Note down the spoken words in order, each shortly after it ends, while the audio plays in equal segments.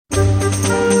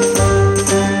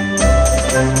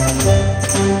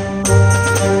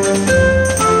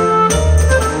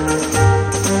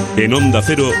En Onda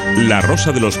Cero, La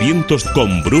Rosa de los Vientos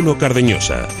con Bruno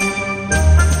Cardeñosa.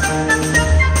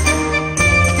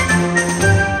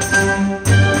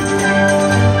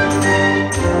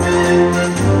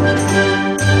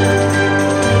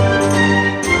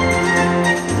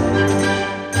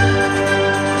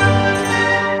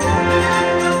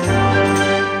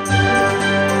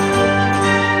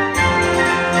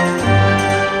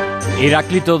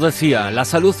 Heráclito decía, la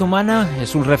salud humana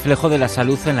es un reflejo de la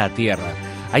salud en la tierra.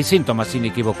 Hay síntomas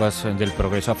inequívocos del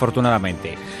progreso,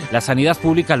 afortunadamente. La sanidad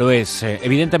pública lo es.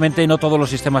 Evidentemente, no todos los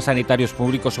sistemas sanitarios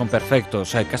públicos son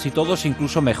perfectos, casi todos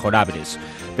incluso mejorables.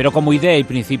 Pero como idea y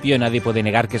principio, nadie puede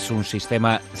negar que es un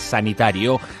sistema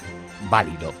sanitario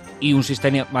válido. Y un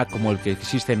sistema como el que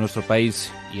existe en nuestro país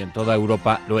y en toda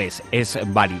Europa lo es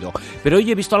válido. Pero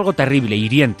hoy he visto algo terrible,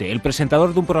 hiriente. El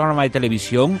presentador de un programa de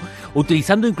televisión,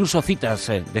 utilizando incluso citas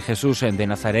de Jesús de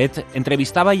Nazaret,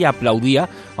 entrevistaba y aplaudía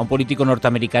a un político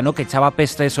norteamericano que echaba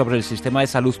peste sobre el sistema de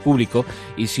salud público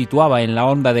y situaba en la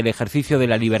onda del ejercicio de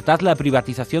la libertad la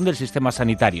privatización del sistema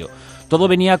sanitario. Todo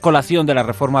venía a colación de la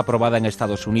reforma aprobada en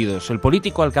Estados Unidos. El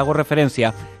político al que hago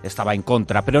referencia estaba en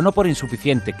contra, pero no por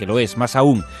insuficiente, que lo es, más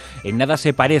aún. En nada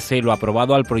se parece lo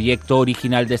aprobado al proyecto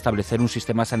original de establecer un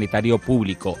sistema sanitario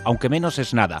público, aunque menos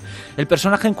es nada. El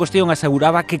personaje en cuestión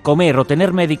aseguraba que comer o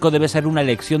tener médico debe ser una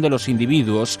elección de los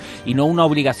individuos y no una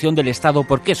obligación del Estado,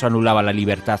 porque eso anulaba la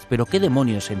libertad. Pero ¿qué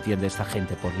demonios entiende esta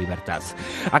gente por libertad?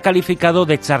 Ha calificado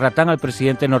de charlatán al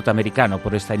presidente norteamericano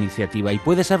por esta iniciativa, y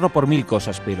puede serlo por mil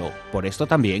cosas, pero por esto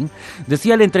también.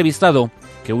 Decía el entrevistado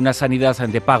que una sanidad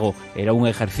de pago era un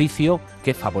ejercicio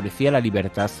que favorecía la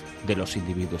libertad de los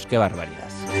individuos. ¡Qué barbaridad!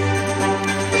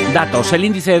 Datos. El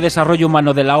Índice de Desarrollo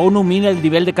Humano de la ONU mide el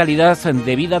nivel de calidad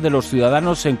de vida de los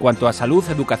ciudadanos en cuanto a salud,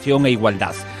 educación e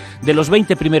igualdad. De los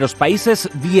 20 primeros países,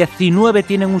 19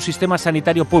 tienen un sistema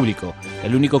sanitario público.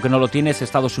 El único que no lo tiene es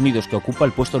Estados Unidos, que ocupa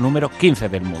el puesto número 15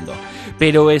 del mundo.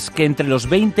 Pero es que entre los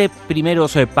 20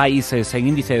 primeros países en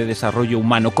índice de desarrollo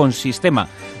humano con sistema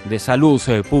de salud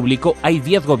público, hay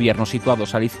 10 gobiernos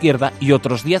situados a la izquierda y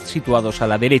otros 10 situados a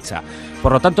la derecha.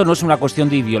 Por lo tanto, no es una cuestión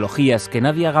de ideologías, que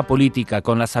nadie haga política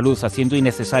con la salud haciendo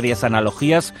innecesarias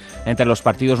analogías entre los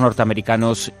partidos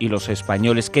norteamericanos y los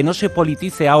españoles. Que no se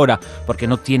politice ahora, porque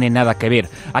no tiene nada que ver.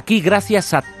 Aquí,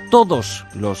 gracias a todos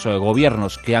los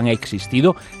gobiernos que han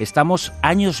existido, estamos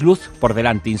años luz por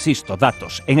delante. Insisto,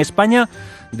 datos. En España,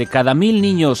 de cada 1.000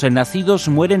 niños nacidos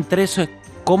mueren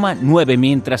 3,9,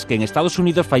 mientras que en Estados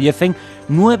Unidos fallecen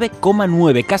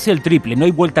 9,9, casi el triple. No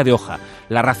hay vuelta de hoja.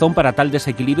 La razón para tal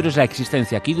desequilibrio es la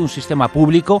existencia aquí de un sistema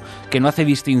público que no hace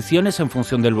distinciones en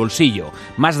función del bolsillo.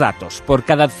 Más datos. Por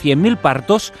cada 100.000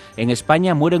 partos, en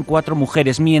España mueren 4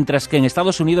 mujeres, mientras que en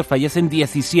Estados Unidos fallecen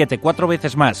 17, 4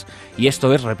 veces más. Y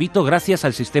esto es, repito, gracias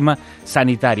al sistema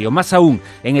sanitario. Más aún,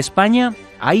 en España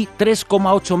hay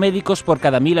 3,8 médicos por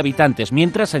cada 1.000 habitantes,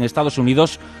 mientras en Estados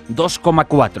Unidos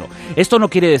 2,4. Esto no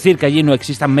quiere decir que allí no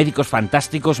existan médicos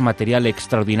fantásticos, material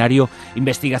extraordinario,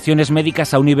 investigaciones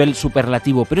médicas a un nivel superlativo,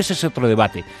 pero ese es otro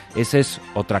debate, esa es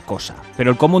otra cosa. Pero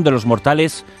el común de los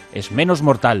mortales es menos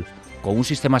mortal con un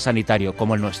sistema sanitario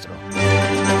como el nuestro.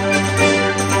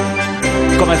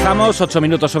 Comenzamos, 8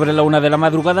 minutos sobre la 1 de la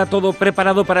madrugada, todo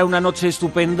preparado para una noche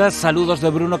estupenda. Saludos de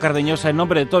Bruno Cardeñosa en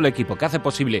nombre de todo el equipo que hace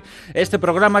posible este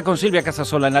programa, con Silvia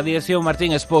Casasola en la dirección,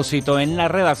 Martín Espósito en la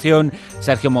redacción,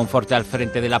 Sergio Monforte al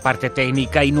frente de la parte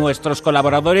técnica y nuestros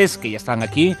colaboradores que ya están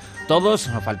aquí, todos,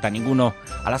 no falta ninguno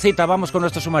a la cita. Vamos con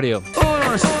nuestro sumario.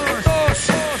 1, 2,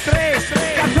 3,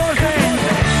 14.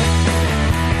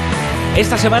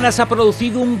 Esta semana se ha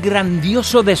producido un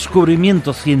grandioso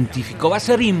descubrimiento científico. Va a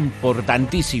ser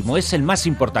importantísimo, es el más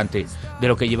importante de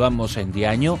lo que llevamos en de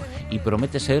año y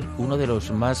promete ser uno de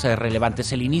los más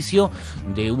relevantes. El inicio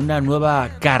de una nueva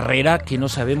carrera que no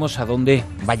sabemos a dónde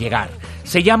va a llegar.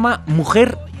 Se llama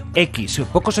Mujer X.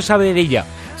 Poco se sabe de ella,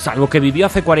 salvo que vivió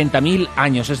hace 40.000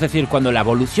 años, es decir, cuando la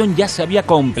evolución ya se había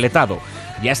completado.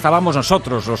 Ya estábamos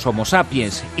nosotros, los Homo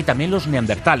sapiens, y también los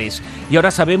neandertales. Y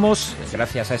ahora sabemos,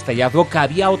 gracias a este hallazgo, que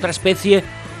había otra especie,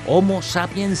 Homo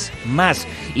sapiens más.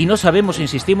 Y no sabemos,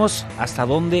 insistimos, hasta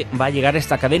dónde va a llegar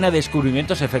esta cadena de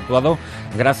descubrimientos efectuado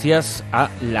gracias a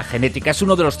la genética. Es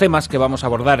uno de los temas que vamos a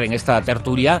abordar en esta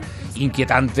tertulia,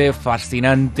 inquietante,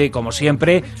 fascinante, como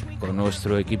siempre, con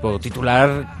nuestro equipo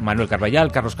titular, Manuel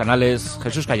Carballal, Carlos Canales,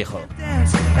 Jesús Callejo.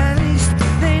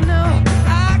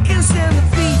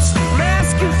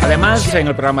 Además, en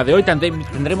el programa de hoy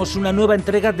tendremos una nueva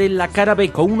entrega de La Cara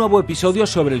B, con un nuevo episodio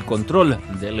sobre el control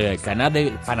del canal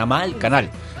de Panamá, el canal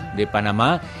de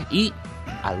Panamá, y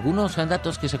algunos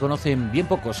datos que se conocen bien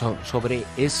poco sobre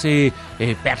ese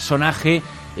personaje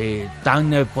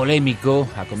tan polémico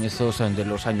a comienzos de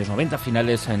los años 90,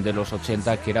 finales de los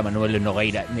 80, que era Manuel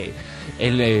Noriega,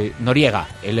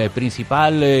 el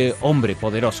principal hombre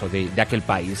poderoso de aquel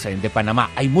país, de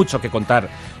Panamá. Hay mucho que contar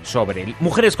sobre él.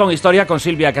 Mujeres con historia, con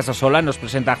Silvia Casasola, nos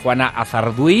presenta Juana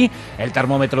Azarduy, el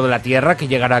termómetro de la tierra, que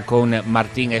llegará con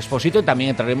Martín Expósito, y también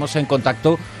entraremos en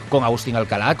contacto con Agustín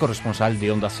Alcalá, corresponsal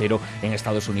de Onda Cero en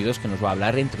Estados Unidos, que nos va a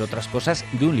hablar, entre otras cosas,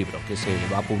 de un libro que se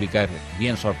va a publicar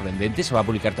bien sorprendente, se va a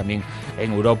publicar también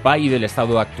en Europa, y del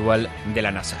estado actual de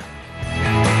la NASA.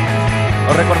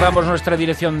 Os recordamos nuestra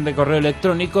dirección de correo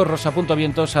electrónico,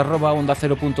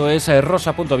 rosa.vientos@ondacero.es,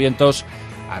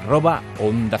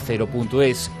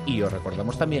 rosa.vientos@ondacero.es, y os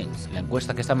recordamos también la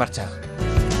encuesta que está en marcha.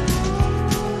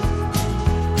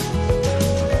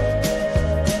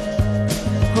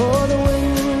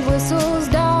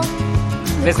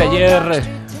 Desde ayer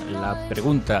la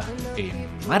pregunta en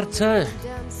marcha,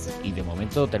 y de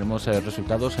momento tenemos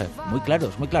resultados muy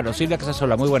claros, muy claros. Silvia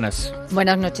Casasola, muy buenas.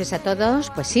 Buenas noches a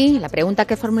todos. Pues sí, la pregunta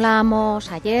que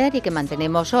formulamos ayer y que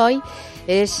mantenemos hoy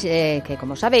es que,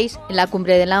 como sabéis, en la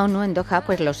cumbre de la ONU en Doha,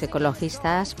 pues los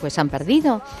ecologistas pues han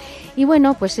perdido. Y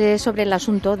bueno, pues es sobre el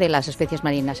asunto de las especies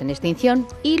marinas en extinción,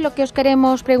 y lo que os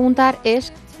queremos preguntar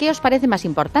es ¿qué os parece más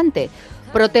importante?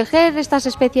 ¿Proteger estas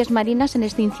especies marinas en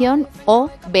extinción o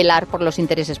velar por los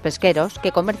intereses pesqueros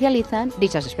que comercializan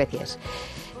dichas especies?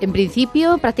 En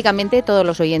principio, prácticamente todos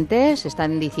los oyentes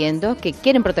están diciendo que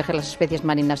quieren proteger las especies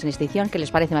marinas en extinción, que les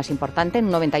parece más importante,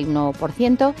 un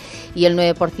 91%, y el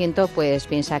 9% pues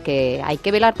piensa que hay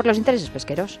que velar por los intereses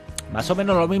pesqueros. Más o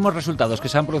menos los mismos resultados que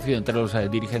se han producido entre los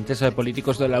dirigentes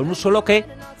políticos de la ONU, solo que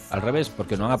al revés,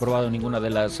 porque no han aprobado ninguna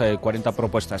de las 40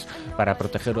 propuestas para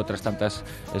proteger otras tantas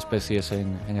especies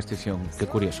en extinción. Qué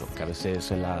curioso, que a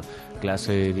veces la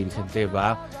clase dirigente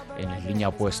va en línea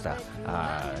opuesta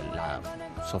a la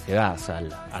sociedad,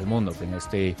 al mundo, que en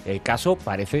este caso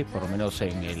parece, por lo menos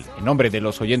en nombre de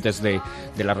los oyentes de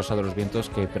La Rosa de los Vientos,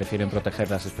 que prefieren proteger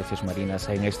las especies marinas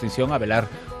en extinción a velar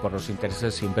por los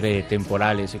intereses siempre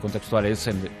temporales y contextuales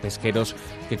pesqueros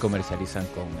que comercializan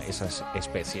con esas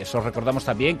especies. Os recordamos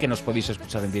también que nos podéis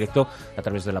escuchar en directo a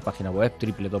través de la página web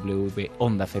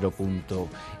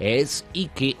www.ondacero.es, y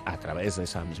que a través de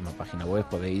esa misma página web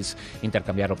podéis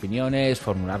intercambiar opiniones,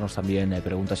 formularnos también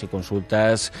preguntas y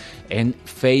consultas en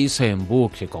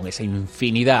Facebook, con esa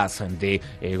infinidad de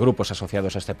grupos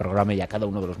asociados a este programa y a cada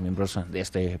uno de los miembros de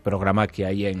este programa que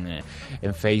hay en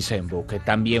Facebook.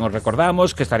 También os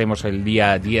recordamos que estaremos el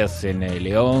día 10 en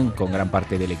León, con gran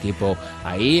parte del equipo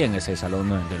ahí, en ese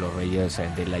Salón de los Reyes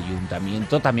del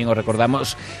Ayuntamiento. También os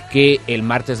recordamos que el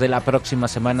martes de la próxima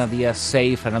semana, día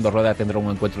 6, Fernando Rueda tendrá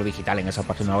un encuentro digital en esa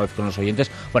página web con los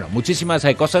oyentes. Bueno, muchísimas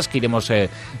cosas que iremos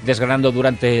desgranando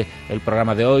durante el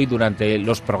programa de hoy, durante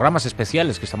los programas especiales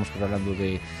que estamos hablando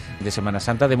de Semana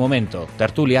Santa. De momento,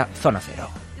 tertulia Zona Cero.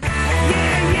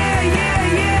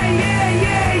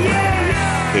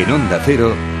 En Onda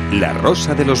Cero, La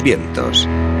Rosa de los Vientos.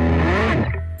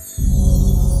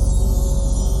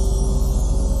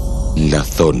 La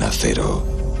Zona Cero.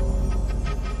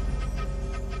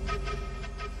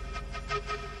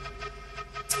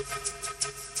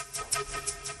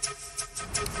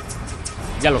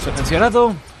 Ya los he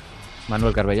mencionado.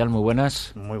 Manuel Carballal, muy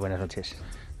buenas. Muy buenas noches.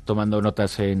 Tomando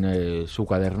notas en su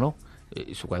cuaderno.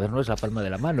 Su cuaderno es la palma de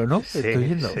la mano, ¿no? Sí, estoy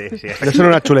viendo. Sí. ¿No son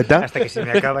una chuleta? Hasta que se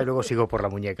me acaba y luego sigo por la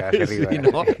muñeca hacia arriba. Sí,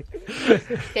 ¿no?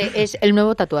 Es el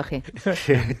nuevo tatuaje.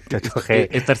 Tatuaje.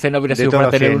 Esta escena habría sido para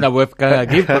tener una webcam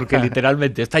aquí, porque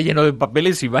literalmente está lleno de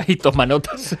papeles y va y toma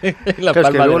notas en la Claro, palma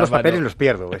es que luego de la los mano. papeles los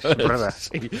pierdo. Es verdad.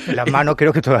 Sí. La mano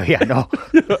creo que todavía no.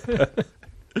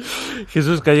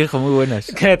 Jesús Callejo, muy buenas.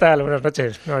 ¿Qué tal? Buenas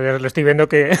noches. No, yo le estoy viendo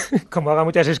que, como haga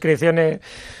muchas inscripciones,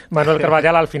 Manuel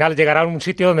Carballal al final llegará a un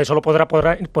sitio donde solo podrá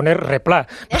poner repla.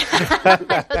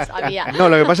 Lo sabía. No,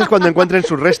 lo que pasa es cuando encuentren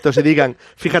sus restos y digan,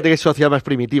 fíjate qué sociedad más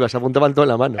primitiva, se apuntaban todo en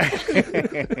la mano.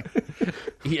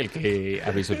 Y el que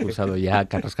habéis expulsado ya,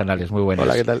 Carlos Canales, muy buenas.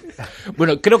 Hola, ¿qué tal?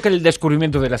 Bueno, creo que el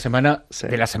descubrimiento de la semana, Sí.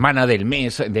 del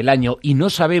mes, del año, y no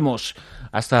sabemos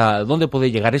hasta dónde puede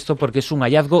llegar esto, porque es un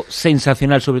hallazgo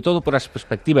sensacional, sobre todo por las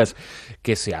perspectivas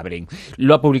que se abren.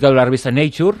 Lo ha publicado la revista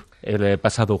Nature el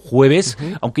pasado jueves,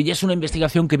 aunque ya es una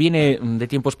investigación que viene de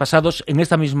tiempos pasados. En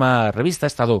esta misma revista he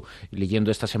estado leyendo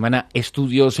esta semana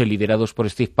estudios liderados por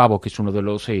Steve Pavo, que es uno de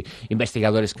los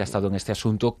investigadores que ha estado en este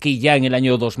asunto, que ya en el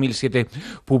año 2007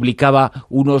 publicaba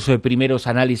unos primeros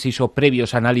análisis o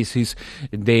previos análisis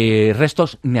de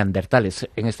restos neandertales,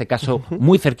 en este caso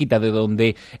muy cerquita de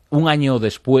donde un año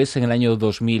después, en el año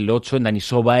 2008, en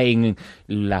Denisova, en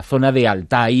la zona de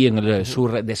Altai, en el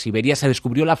sur de Siberia, se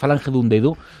descubrió la falange de un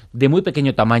dedo de muy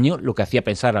pequeño tamaño, lo que hacía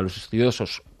pensar a los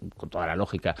estudiosos, con toda la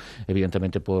lógica,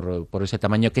 evidentemente por ese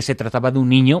tamaño, que se trataba de un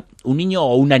niño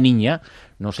o una niña,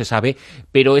 no se sabe,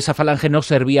 pero esa falange no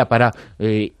servía para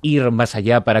ir más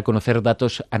allá, para conocer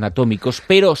datos anatómicos,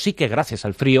 pero sí que gracias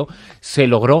al frío se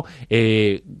logró,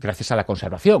 gracias a la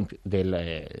conservación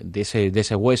de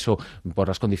ese hueso por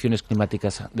las condiciones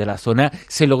climáticas de la zona,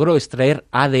 se logró extraer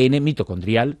ADN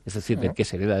mitocondrial, es decir, del que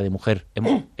se hereda de mujer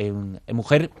en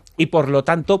mujer, y por lo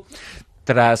tanto,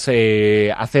 tras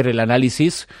hacer el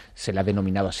análisis, se la ha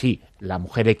denominado así, la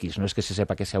mujer X. No es que se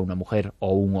sepa que sea una mujer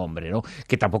o un hombre, ¿no?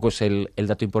 Que tampoco es el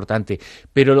dato importante.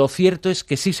 Pero lo cierto es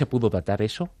que sí se pudo datar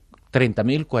eso,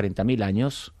 30.000, 40.000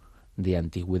 años de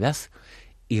antigüedad,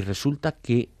 y resulta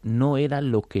que no era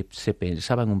lo que se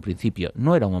pensaba en un principio.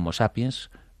 No era un Homo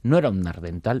sapiens, no era un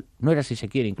neandertal, no era, si se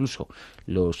quiere, incluso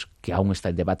los que aún está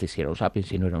en debate si era un sapiens,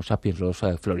 si no era un sapiens, los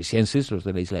floresienses, los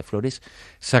de la Isla de Flores.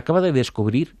 Se acaba de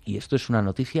descubrir, y esto es una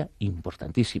noticia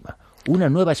importantísima, una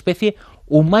nueva especie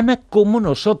humana como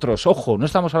nosotros. Ojo, no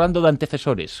estamos hablando de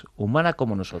antecesores, humana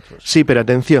como nosotros. Sí, pero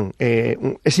atención,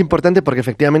 es importante porque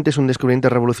efectivamente es un descubrimiento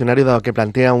revolucionario, dado que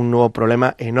plantea un nuevo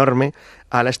problema enorme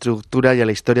a la estructura y a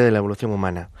la historia de la evolución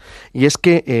humana. Y es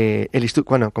que,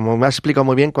 como me has explicado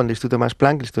muy bien, cuando el Instituto Max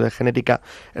Planck, el Instituto de Genética,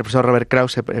 el profesor Robert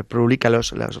Krause publica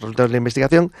los resultados de la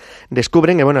investigación,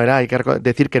 descubren que, hay que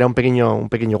decir que era un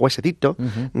pequeño huesecito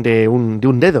de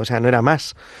un dedo, o sea, no era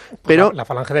más. Pero la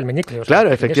falange del meñique.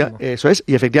 Claro, eso es.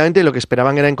 Y efectivamente lo que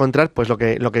esperaban era encontrar pues lo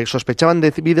que sospechaban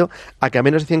debido a que a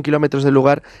menos de 100 kilómetros del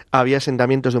lugar había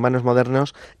asentamientos de humanos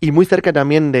modernos y muy cerca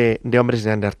también de hombres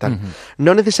neandertal.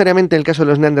 No necesariamente en el caso de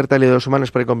los neandertal y de los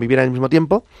humanos porque convivieran al mismo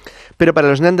tiempo, pero para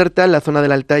los neandertal la zona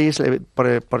del Altai es, por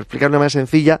explicar de una manera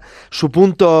sencilla, su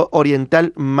punto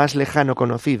oriental más lejano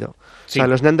conocido. Sí. O sea,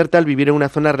 los neandertal vivieron en una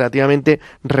zona relativamente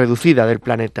reducida del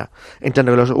planeta, en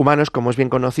tanto que los humanos, como es bien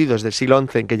conocido, desde el siglo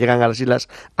XI en que llegan a las islas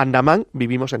Andamán,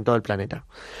 vivimos en todo el planeta.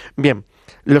 Bien,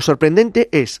 lo sorprendente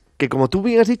es que, como tú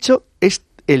bien has dicho, es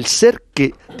el ser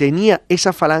que tenía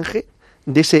esa falange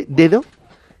de ese dedo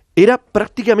era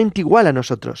prácticamente igual a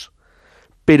nosotros,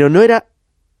 pero no era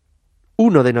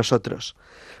uno de nosotros.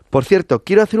 Por cierto,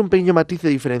 quiero hacer un pequeño matiz de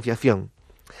diferenciación.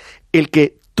 El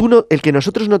que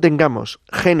nosotros no tengamos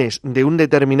genes de un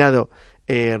determinado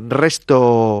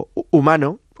resto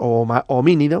humano o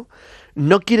homínido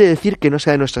no quiere decir que no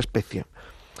sea de nuestra especie.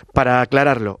 Para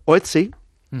aclararlo, Ötzi,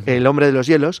 el hombre de los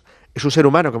hielos, es un ser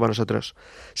humano como nosotros.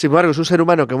 Sin embargo, es un ser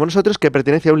humano como nosotros que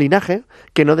pertenece a un linaje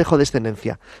que no dejó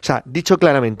descendencia. O sea, dicho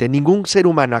claramente, ningún ser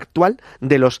humano actual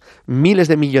de los miles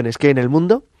de millones que hay en el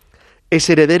mundo es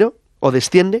heredero o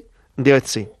desciende de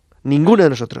Ötzi. Ninguno de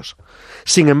nosotros.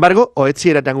 Sin embargo, Ötzi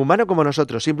era tan humano como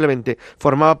nosotros, simplemente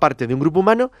formaba parte de un grupo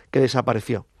humano que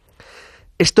desapareció.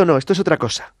 Esto es otra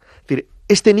cosa. Es decir,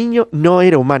 este niño no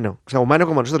era humano, o sea, humano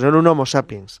como nosotros, no era un Homo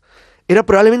sapiens. Era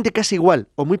probablemente casi igual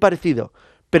o muy parecido,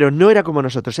 pero no era como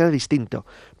nosotros, era distinto.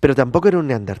 Pero tampoco era un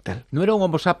neandertal. No era un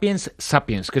Homo sapiens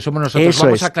sapiens, que somos nosotros. Eso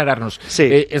vamos es. a aclararnos.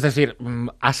 Sí. Es decir,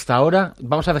 hasta ahora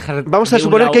vamos a dejar... Vamos a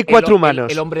suponer que hay 4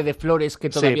 humanos. El hombre de Flores que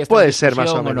todavía sí, está puede en ser más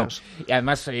o discusión, menos. No. Y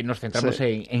además nos centramos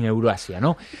Sí. en Eurasia,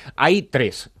 ¿no? Hay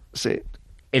 3. Sí.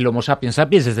 El Homo sapiens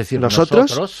sapiens, es decir,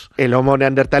 nosotros, el Homo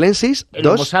neanderthalensis, el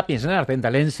 2, Homo sapiens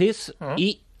neanderthalensis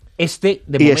y de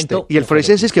momento... y el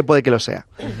floresiensis, que puede que lo sea.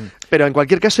 Pero en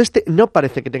cualquier caso, no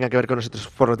parece que tenga que ver con nosotros.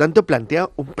 Por lo tanto, plantea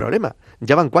un problema.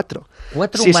 Ya van 4.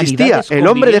 4 si existía el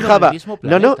hombre de Java...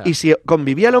 y si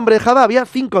convivía el hombre de Java, había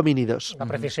 5 homínidos. La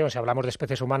precisión, si hablamos de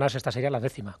especies humanas, esta sería la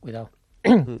 10ª, cuidado.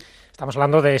 Estamos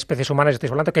hablando de especies humanas, estáis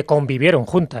hablando que convivieron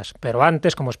juntas, pero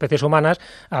antes, como especies humanas,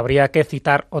 habría que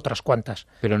citar otras cuantas.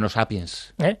 Pero no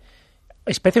sapiens.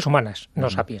 Especies humanas, no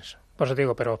sapiens. Por eso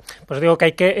digo que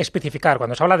hay que especificar.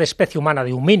 Cuando se habla de especie humana,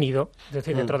 de homínido, es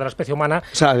decir, dentro de la especie humana,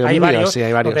 o sea, hay varios,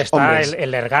 donde está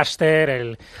el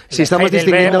ergaster, si estamos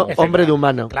distinguiendo hombre de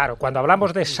humano. Claro, cuando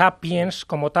hablamos de sapiens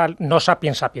como tal, no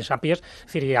sapiens, es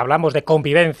decir, y hablamos de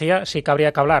convivencia, sí que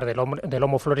habría que hablar del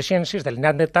Homo floresiensis, del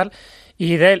neandertal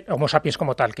y del Homo sapiens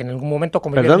como tal, que en algún momento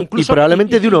convivieron incluso... y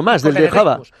probablemente de uno más, del de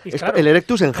Java. Claro, el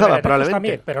Erectus en Java, probablemente.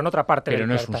 También, pero en otra parte pero del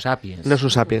no planeta. es un sapiens. No es un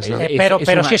sapiens, ¿no?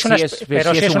 Pero sí es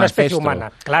una especie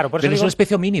humana. Claro, por eso pero es una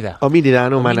especie homínida. Homínida,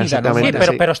 no humana, exactamente.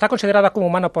 Sí, pero está considerada como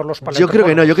humana por los paleontólogos. Yo creo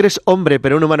que no, yo creo que es hombre,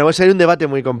 pero un humano. Va a ser un debate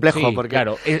muy complejo. Sí, porque...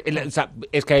 claro.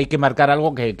 Es que hay que marcar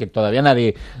algo que todavía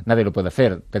nadie lo puede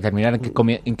hacer. Determinar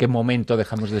en qué momento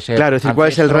dejamos de ser. Claro, es decir, cuál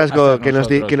es el rasgo que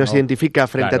nos identifica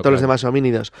frente a todos los demás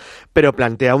homínidos. Pero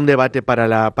plantea un debate para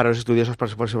los estudiosos para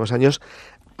los próximos años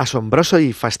asombroso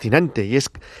y fascinante. Y es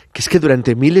que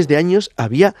durante miles de años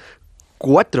había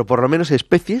 4, por lo menos,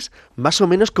 especies más o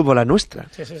menos como la nuestra.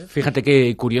 Sí. Fíjate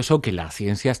qué curioso que la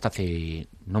ciencia hasta hace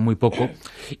no muy poco,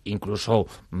 incluso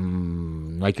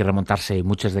no hay que remontarse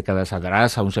muchas décadas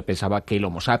atrás, aún se pensaba que el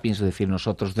Homo sapiens, es decir,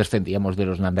 nosotros descendíamos de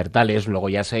los neandertales, luego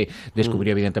ya se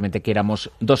descubrió evidentemente que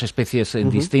éramos dos especies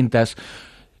distintas,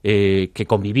 que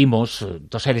convivimos,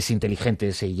 dos seres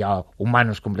inteligentes y ya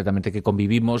humanos completamente que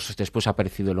convivimos. Después ha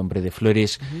aparecido el hombre de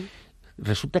Flores.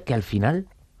 Resulta que al final,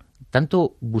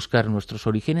 tanto buscar nuestros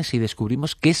orígenes y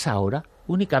descubrimos que es ahora,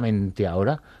 únicamente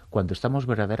ahora, cuando estamos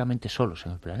verdaderamente solos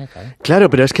en el planeta, ¿eh?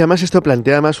 Claro, pero es que además esto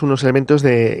plantea además unos elementos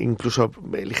de incluso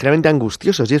ligeramente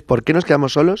angustiosos, y es ¿por qué nos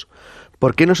quedamos solos?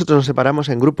 ¿Por qué nosotros nos separamos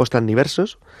en grupos tan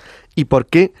diversos? ¿Y por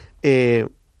qué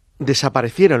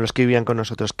desaparecieron los que vivían con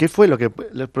nosotros? ¿Qué fue lo que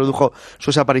les produjo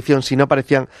su desaparición si no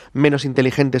parecían menos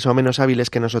inteligentes o menos hábiles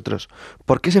que nosotros?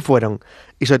 ¿Por qué se fueron?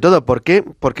 Y sobre todo, ¿por qué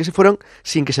se fueron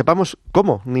sin que sepamos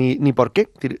cómo ni por qué?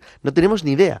 No tenemos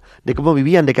ni idea de cómo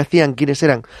vivían, de qué hacían, quiénes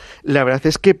eran. La verdad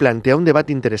es que plantea un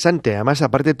debate interesante. Además,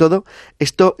 aparte de todo,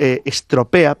 esto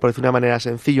estropea, por decir de una manera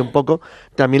sencilla un poco,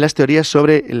 también las teorías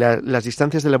sobre las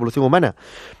distancias de la evolución humana.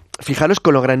 Fijaros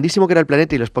con lo grandísimo que era el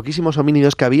planeta y los poquísimos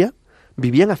homínidos que había,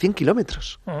 vivían a 100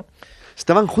 kilómetros.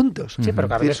 Estaban juntos. Sí, pero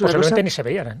cada vez posiblemente ni se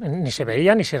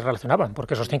veían ni se relacionaban,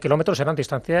 porque esos 100 kilómetros eran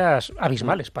distancias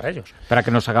abismales para ellos. Para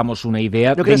que nos hagamos una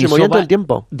idea, No, que se movían todo el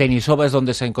tiempo. Denisova es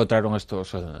donde se encontraron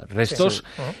estos restos.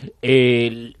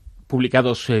 Sí.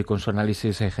 Publicados con su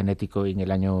análisis genético en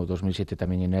el año 2007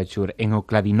 también en Nature, en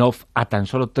Okladinov, a tan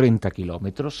solo 30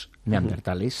 kilómetros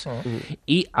neandertales,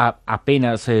 y a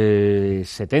apenas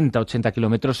 70, 80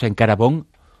 kilómetros en Karabón,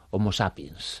 Homo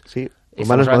sapiens. Sí.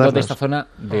 Estamos hablando modernos. de esta zona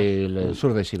del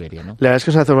sur de Siberia, ¿no? La verdad es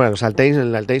que es una zona,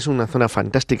 el Altai es una zona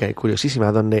fantástica y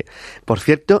curiosísima, donde, por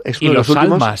cierto, es uno de los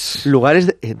últimos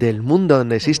lugares del mundo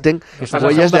donde existen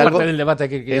huellas de algo. Parte del debate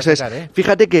que Eso sacar, es.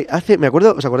 Fíjate que me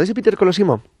acuerdo, ¿os acordáis de Peter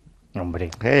Colosimo? Hombre.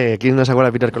 ¿Quién no se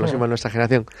acuerda de Peter Colosimo en nuestra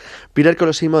generación? Peter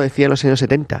Colosimo decía en los años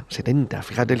 70,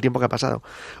 fíjate el tiempo que ha pasado,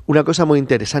 una cosa muy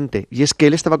interesante, y es que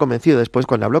él estaba convencido después,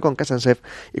 cuando habló con Kazantsev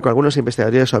y con algunos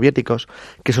investigadores soviéticos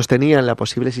que sostenían la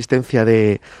posible existencia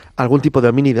de algún tipo de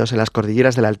homínidos en las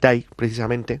cordilleras del Altai,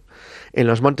 precisamente, en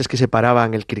los montes que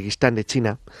separaban el Kirguistán de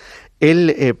China.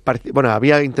 Él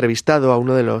había entrevistado a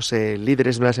uno de los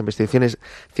líderes de unas investigaciones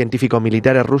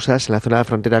científico-militares rusas en la zona de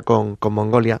frontera con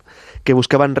Mongolia, que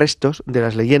buscaban restos de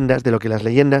las leyendas, de lo que las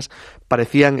leyendas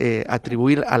parecían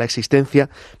atribuir a la existencia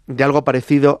de algo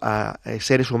parecido a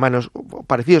seres humanos,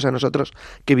 parecidos a nosotros,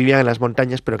 que vivían en las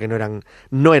montañas, pero que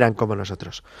no eran como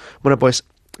nosotros. Bueno, pues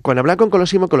cuando hablaban con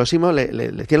Colosimo le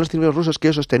decían los científicos rusos que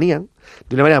ellos sostenían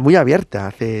de una manera muy abierta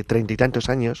hace 30 y tantos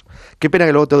años. Qué pena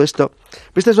que luego todo esto...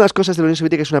 Pero estas son las cosas de la Unión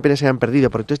Soviética, es una pena que se hayan perdido,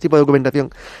 porque todo este tipo de documentación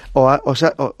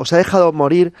os ha dejado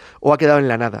morir o ha quedado en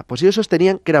la nada. Pues ellos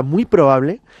sostenían que era muy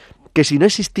probable que si no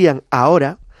existían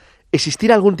ahora,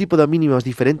 existir algún tipo de homínidos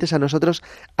diferentes a nosotros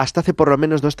hasta hace por lo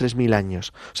menos 2.000-3.000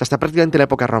 años, o sea, hasta prácticamente la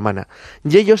época romana.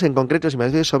 Y ellos, en concreto, los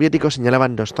investigadores soviéticos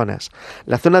señalaban dos zonas: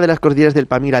 la zona de las cordilleras del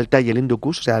Pamir, Altai y el Hindu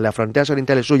Kush, o sea, las fronteras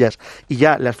orientales suyas y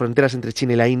ya las fronteras entre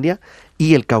China y la India,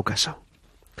 y el Cáucaso.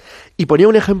 Y ponía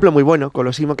un ejemplo muy bueno,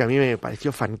 Colosimo, que a mí me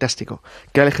pareció fantástico,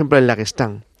 que era el ejemplo del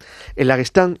Daguestán. El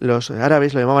Daguestán, los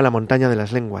árabes lo llamaban la montaña de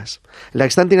las lenguas. El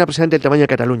Daguestán tiene aproximadamente el tamaño de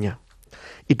Cataluña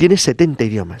y tiene 70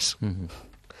 idiomas.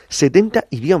 70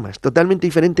 idiomas, totalmente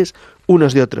diferentes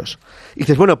unos de otros. Y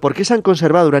dices, bueno, ¿por qué se han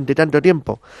conservado durante tanto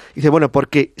tiempo? Y dices, bueno,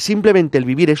 porque simplemente el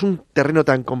vivir es un terreno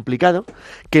tan complicado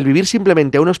que el vivir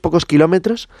simplemente a unos pocos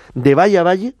kilómetros, de valle a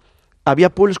valle, había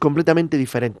pueblos completamente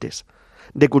diferentes,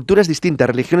 de culturas distintas,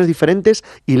 religiones diferentes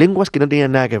y lenguas que no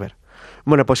tenían nada que ver.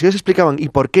 Bueno, pues ellos explicaban, ¿y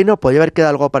por qué no podía haber quedado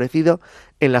algo parecido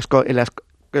en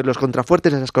los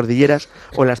contrafuertes de esas cordilleras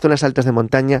o en las zonas altas de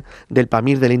montaña del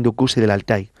Pamir, del Hindu Kush y del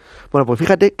Altai? Bueno, pues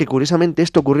fíjate que curiosamente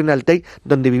esto ocurrió en Altai,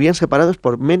 donde vivían separados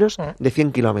por menos de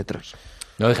 100 kilómetros.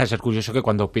 No deja de ser curioso que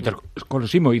cuando Peter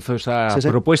Colosimo hizo esa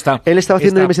propuesta... Él estaba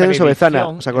haciendo una investigación sobre Zana,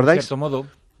 ¿os acordáis? En cierto modo,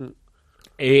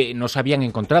 no se habían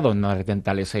encontrado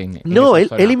neandertales en No, esa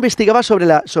zona. él investigaba sobre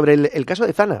el caso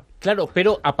de Zana. Claro,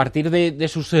 pero a partir de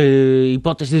sus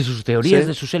hipótesis, de sus teorías, Sí.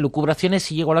 de sus elucubraciones,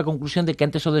 sí llegó a la conclusión de que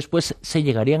antes o después se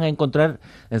llegarían a encontrar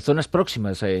en zonas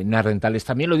próximas neandertales.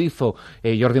 También lo hizo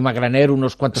Jordi Magraner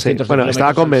unos cuantos cientos de kilómetros estaba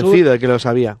al sur, convencido de que lo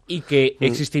sabía. y que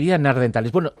existirían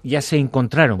neandertales. Bueno, ya se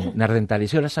encontraron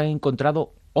neandertales y ahora se han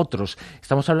encontrado otros.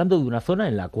 Estamos hablando de una zona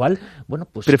en la cual, bueno,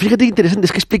 pues... Pero fíjate qué interesante,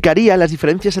 es que explicaría las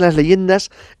diferencias en las leyendas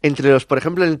entre los, por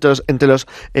ejemplo, entre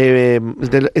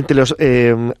los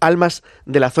almas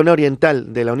de la zona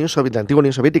oriental de la antigua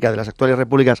Unión Soviética, de las actuales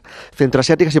repúblicas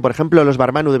centroasiáticas, y por ejemplo los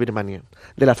Barmanu de Birmania,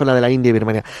 de la zona de la India y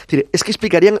Birmania. Es decir, es que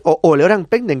explicarían, o Leoran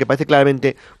Pengden, que parece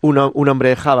claramente un hombre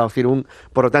de Java, es decir,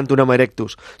 por lo tanto un Homo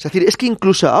erectus. Es decir, es que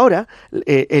incluso ahora,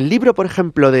 el libro, por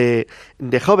ejemplo, de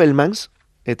Hobelmans,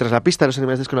 tras la pista de los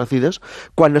animales desconocidos,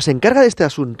 cuando se encarga de este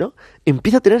asunto,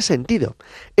 empieza a tener sentido.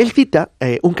 Él cita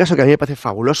un caso que a mí me parece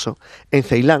fabuloso, en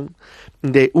Ceilán,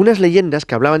 de unas leyendas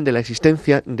que hablaban de la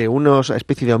existencia de unos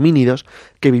especie de homínidos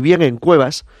que vivían en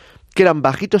cuevas, que eran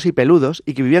bajitos y peludos,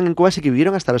 y que vivían en cuevas y que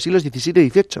vivieron hasta los siglos XVII y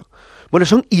XVIII. Bueno,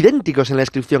 son idénticos en la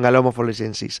descripción al Homo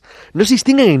floresiensis. No se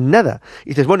distinguen en nada. Y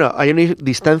dices, bueno, hay una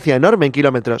distancia enorme en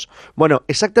kilómetros. Bueno,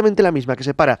 exactamente la misma que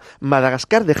separa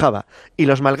Madagascar de Java. Y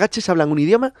los malgaches hablan un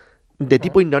idioma de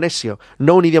tipo indonesio,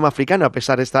 no un idioma africano, a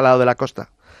pesar de estar al lado de la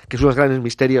costa, que es uno de los grandes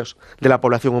misterios de la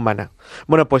población humana.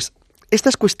 Bueno, pues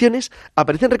estas cuestiones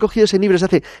aparecen recogidas en libros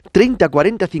hace 30,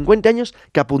 40, 50 años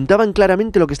que apuntaban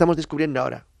claramente lo que estamos descubriendo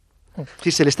ahora.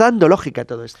 Sí, se le está dando lógica a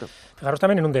todo esto. Fijaros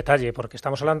también en un detalle, porque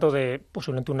estamos hablando de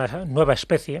posiblemente una nueva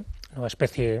especie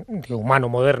de humano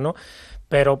moderno,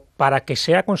 pero para que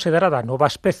sea considerada nueva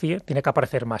especie tiene que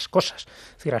aparecer más cosas.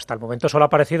 Es decir, hasta el momento solo ha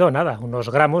aparecido unos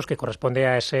gramos que corresponde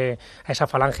a esa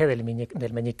falange del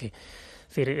meñique.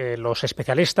 Es decir, los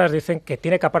especialistas dicen que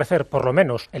tiene que aparecer por lo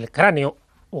menos el cráneo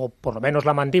o por lo menos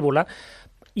la mandíbula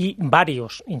y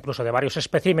incluso de varios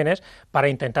especímenes, para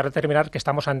intentar determinar que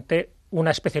estamos ante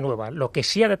una especie nueva. Lo que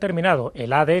sí ha determinado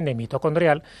el ADN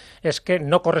mitocondrial es que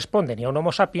no corresponde ni a un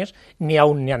Homo sapiens ni a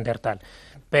un neandertal.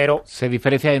 Pero se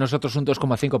diferencia de nosotros un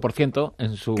 2,5%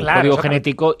 en su claro, código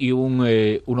genético y un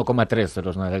 1,3% de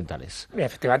los neandertales.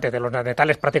 Efectivamente, de los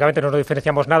neandertales prácticamente no nos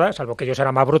diferenciamos nada, salvo que ellos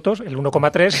eran más brutos, el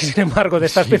 1,3%, y sin embargo de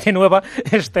esta especie nueva,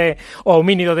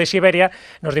 homínido de Siberia,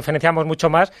 nos diferenciamos mucho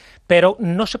más, pero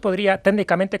no se podría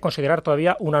técnicamente considerar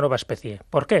todavía una nueva especie.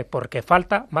 ¿Por qué? Porque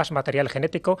falta más material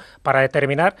genético para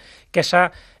determinar que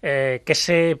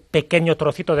ese pequeño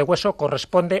trocito de hueso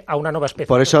corresponde a una nueva especie.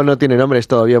 Por eso no tiene nombre, es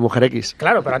todavía Mujer X.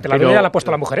 Claro, pero ante la vida le ha puesto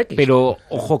la Mujer X. Pero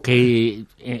ojo que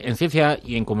en ciencia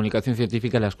y en comunicación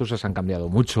científica las cosas han cambiado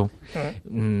mucho.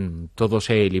 Todo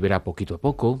se libera poquito a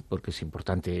poco, porque es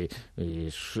importante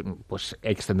pues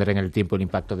extender en el tiempo el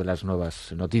impacto de las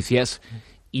nuevas noticias,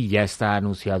 y ya está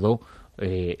anunciado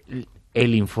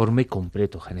el informe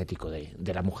completo genético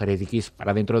de la Mujer X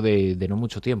para dentro de no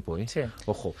mucho tiempo, ¿eh? Sí.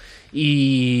 Ojo.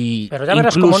 Y pero ya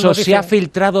verás incluso cómo se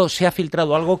ha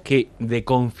filtrado algo que de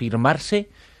confirmarse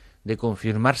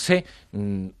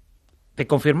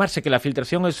que la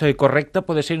filtración es correcta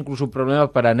puede ser incluso un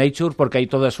problema para Nature, porque hay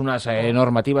todas unas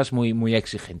normativas muy, muy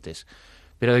exigentes.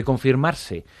 Pero de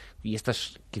confirmarse, y esta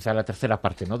es quizá la tercera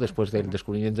parte, ¿no? Después del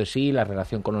descubrimiento de sí, la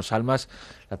relación con los almas,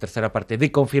 la tercera parte,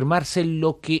 de confirmarse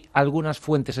lo que algunas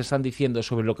fuentes están diciendo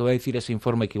sobre lo que va a decir ese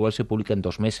informe, que igual se publica en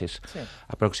 2 meses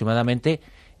aproximadamente,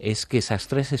 es que esas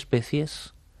 3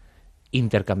 especies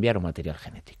intercambiaron material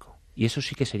genético. Y eso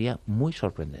sí que sería muy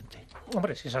sorprendente.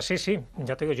 Hombre, si es así, sí.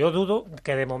 Ya te digo, yo dudo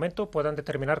que de momento puedan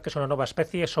determinar que es una nueva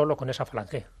especie solo con esa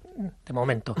falange. De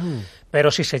momento.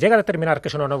 Pero si se llega a determinar que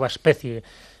es una nueva especie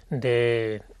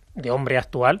de hombre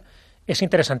actual, es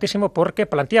interesantísimo porque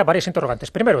plantea varias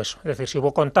interrogantes. Primero eso, es decir, si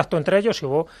hubo contacto entre ellos, si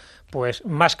hubo pues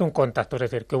más que un contacto, es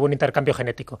decir, que hubo un intercambio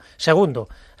genético. Segundo,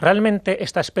 ¿realmente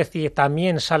esta especie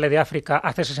también sale de África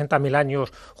hace 60.000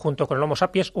 años junto con el Homo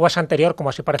sapiens, o es anterior,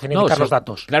 como así parecen indicar los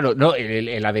datos? Claro, no,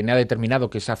 el ADN ha determinado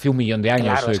que es hace 1 millón de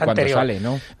años, claro, cuando sale,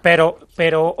 ¿no?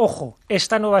 Pero, ojo,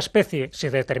 esta nueva especie, si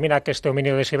determina que este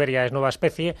homínido de Siberia es nueva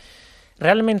especie,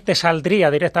 ¿realmente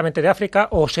saldría directamente de África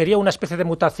o sería una especie de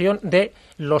mutación de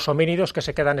los homínidos que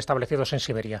se quedan establecidos en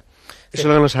Siberia? Eso es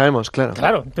lo que no sabemos, claro.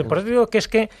 Claro, por eso digo que es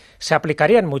que se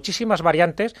aplicarían muchísimas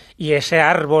variantes y ese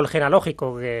árbol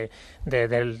genealógico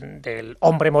del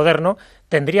hombre moderno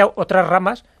tendría otras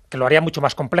ramas que lo haría mucho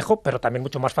más complejo, pero también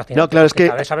mucho más fascinante. No, claro, es que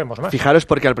cada vez sabemos más. Fijaros,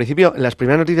 porque al principio las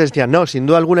primeras noticias decían, no, sin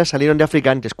duda alguna salieron de África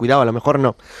antes, cuidado, a lo mejor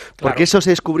no. Porque claro, eso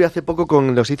se descubrió hace poco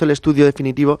cuando se hizo el estudio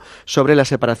definitivo sobre la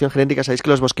separación genética. Sabéis que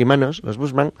los bosquimanos, los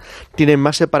bushman, tienen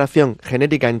más separación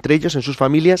genética entre ellos, en sus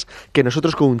familias, que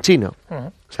nosotros con un chino.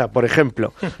 O sea, por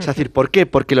ejemplo. Es decir, ¿por qué?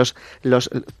 Porque los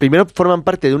primero forman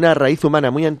parte de una raíz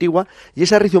humana muy antigua, y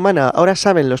esa raíz humana, ahora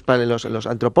saben los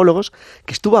antropólogos,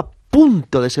 que estuvo a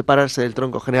punto de separarse del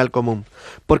tronco general común,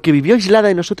 porque vivió aislada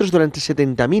de nosotros durante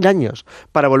 70.000 años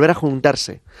para volver a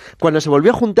juntarse. Cuando se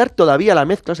volvió a juntar, todavía la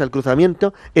mezcla, o sea, el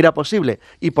cruzamiento, era posible,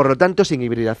 y por lo tanto sin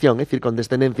hibridación, es decir, con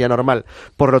descendencia normal.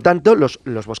 Por lo tanto, los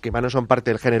bosquimanos son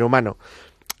parte del género humano.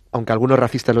 aunque algunos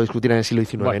racistas lo discutieran en el siglo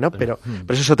XIX, Bueno, ¿no? Pero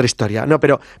eso es otra historia. No,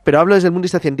 pero hablo desde el punto de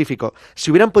vista científico.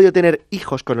 Si hubieran podido tener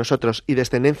hijos con nosotros y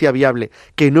descendencia viable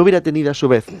que no hubiera tenido a su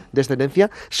vez descendencia,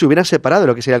 se hubieran separado de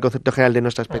lo que sería el concepto general de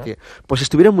nuestra especie. Pues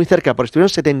estuvieron muy cerca, porque estuvieron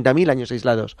 70.000 años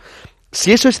aislados.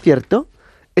 Si eso es cierto,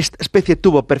 esta especie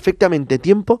tuvo perfectamente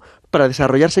tiempo para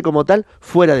desarrollarse como tal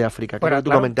fuera de África, que es lo que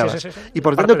tú comentabas. Sí. Y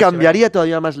por tanto cambiaría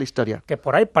todavía más la historia. Que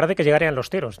por ahí parece que llegarían los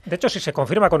tiros. De hecho, si se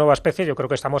confirma con nueva especie, yo creo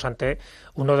que estamos ante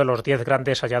uno de los 10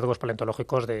 grandes hallazgos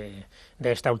paleontológicos de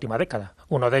esta última década.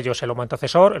 Uno de ellos el Homo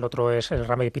antecesor, el otro es el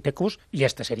Ramedipithecus, y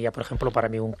este sería, por ejemplo, para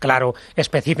mí un claro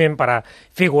espécimen para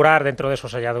figurar dentro de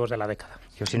esos hallazgos de la década.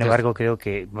 Yo, sin embargo, creo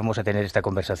que vamos a tener esta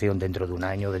conversación dentro de un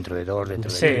año, dentro de dos, dentro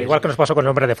de Sí, 10. igual que nos pasó con el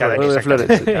nombre de Cada Flores.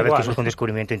 vez que Igual. surge un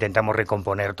descubrimiento intentamos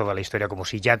recomponer toda la historia como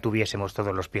si ya tuviésemos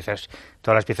todas las piezas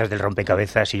del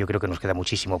rompecabezas, y yo creo que nos queda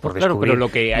muchísimo por Claro, descubrir. pero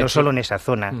lo que No solo en esa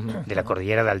zona de la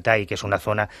cordillera de Altai, que es una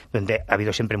zona donde ha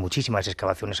habido siempre muchísimas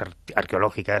excavaciones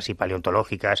arqueológicas y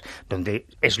paleontológicas, donde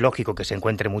es lógico que se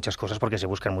encuentren muchas cosas porque se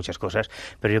buscan muchas cosas,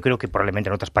 pero yo creo que probablemente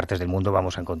en otras partes del mundo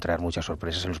vamos a encontrar muchas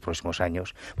sorpresas en los próximos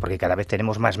años, porque cada vez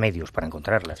tenemos más medios para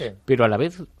encontrarlas. Sí. Pero a la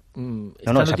vez, esta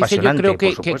es noticia yo apasionante, creo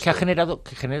por supuesto.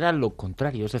 que genera lo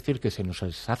contrario, es decir, que se nos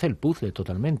hace el puzzle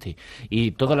totalmente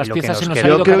y todas las Lo que piezas nos se nos queda. han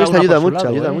ido Yo creo que cada esto una ayuda por su mucho,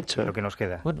 lado, ayuda ¿eh? mucho. Lo que nos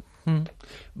queda. Bueno,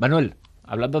 Manuel,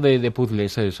 hablando de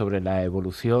puzzles, sobre la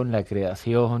evolución, la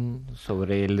creación,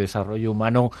 sobre el desarrollo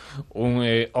humano, un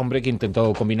hombre que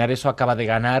intentó combinar eso acaba de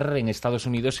ganar en Estados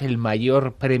Unidos el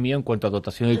mayor premio en cuanto a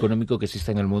dotación económico que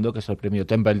existe en el mundo, que es el premio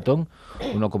Templeton,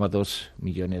 1,2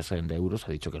 millones de euros.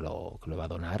 Ha dicho que lo va a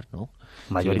donar, ¿no?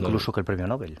 Mayor Sí, incluso que el premio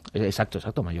Nobel. Exacto,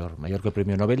 mayor que el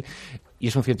premio Nobel. Y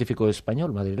es un científico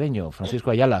español, madrileño,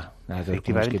 Francisco Ayala. Efectivamente,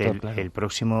 como escritor, claro. el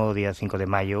próximo día 5 de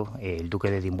mayo, el duque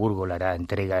de Edimburgo le hará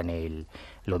entrega en el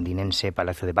londinense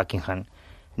Palacio de Buckingham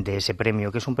de ese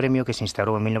premio, que es un premio que se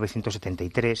instauró en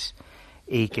 1973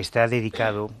 y que está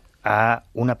dedicado a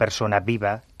una persona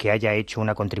viva que haya hecho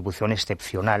una contribución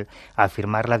excepcional a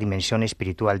afirmar la dimensión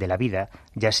espiritual de la vida,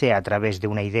 ya sea a través de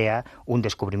una idea, un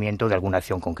descubrimiento de alguna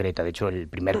acción concreta. De hecho, el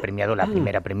primer premiado, la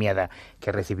primera premiada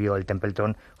que recibió el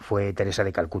Templeton fue Teresa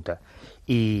de Calcuta.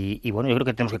 Y bueno, yo creo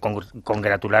que tenemos que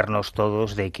congratularnos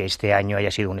todos de que este año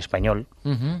haya sido un español,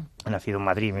 nacido en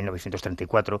Madrid en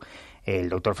 1934, el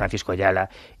doctor Francisco Ayala,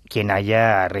 quien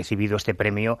haya recibido este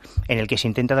premio en el que se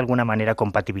intenta de alguna manera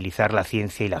compatibilizar la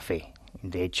ciencia y la fe.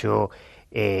 De hecho,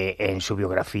 en su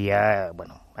biografía,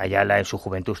 bueno, Ayala en su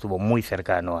juventud estuvo muy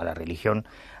cercano a la religión,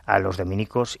 a los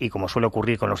dominicos, y como suele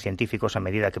ocurrir con los científicos, a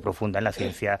medida que profundan la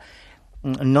ciencia,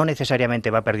 no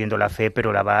necesariamente va perdiendo la fe,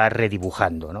 pero la va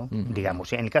redibujando, ¿no?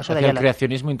 Digamos. En el caso de Ayala, el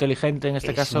creacionismo inteligente, en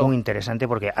este caso. es muy interesante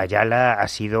porque Ayala ha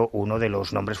sido uno de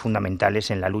los nombres fundamentales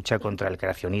en la lucha contra el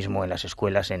creacionismo en las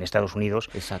escuelas en Estados Unidos.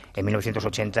 Exacto. En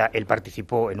 1980 él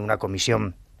participó en una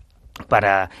comisión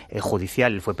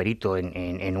judicial, él fue perito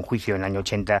en un juicio en el año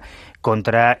 80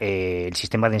 contra el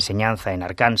sistema de enseñanza en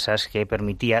Arkansas, que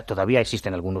permitía, todavía existe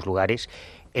en algunos lugares,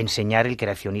 enseñar el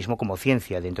creacionismo como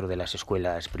ciencia dentro de las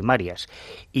escuelas primarias.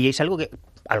 Y es algo que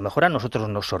a lo mejor a nosotros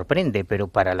nos sorprende, pero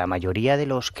para la mayoría de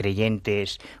los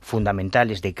creyentes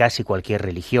fundamentales de casi cualquier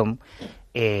religión,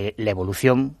 la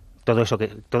evolución, todo esto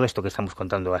que estamos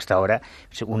contando hasta ahora,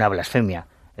 es una blasfemia.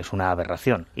 Es una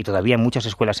aberración. Y todavía en muchas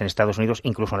escuelas en Estados Unidos,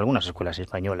 incluso en algunas escuelas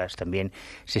españolas también,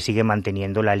 se sigue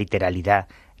manteniendo la literalidad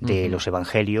de los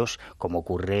evangelios, como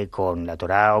ocurre con la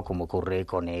Torá, o como ocurre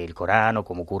con el Corán, o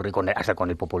como ocurre hasta con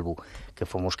el Popol Vuh, que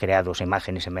fuimos creados a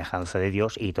imagen y semejanza de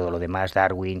Dios, y todo lo demás,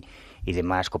 Darwin y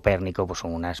demás, Copérnico, pues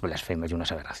son unas blasfemias y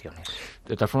unas aberraciones.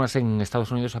 De todas formas, en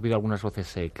Estados Unidos ha habido algunas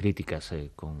voces críticas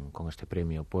con este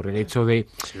premio, por el hecho de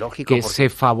que se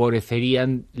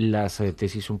favorecerían las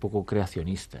tesis un poco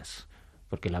creacionistas,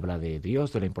 porque él habla de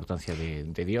Dios, de la importancia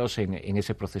de Dios en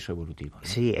ese proceso evolutivo, ¿no?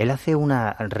 Sí, él hace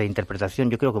una reinterpretación,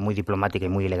 yo creo que muy diplomática y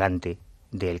muy elegante,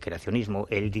 del creacionismo.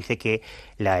 Él dice que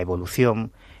la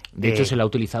evolución... De hecho, se la ha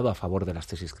utilizado a favor de las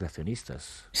tesis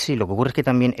creacionistas. Sí, lo que ocurre es que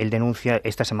también él denuncia,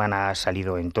 esta semana ha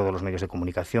salido en todos los medios de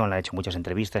comunicación, ha hecho muchas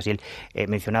entrevistas, y él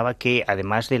mencionaba que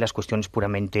además de las cuestiones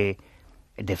puramente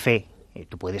de fe,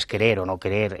 tú puedes creer o no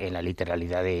creer en la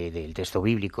literalidad del texto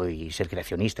bíblico y ser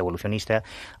creacionista, evolucionista,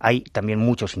 hay también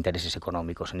muchos intereses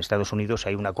económicos. En Estados Unidos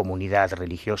hay una comunidad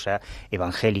religiosa,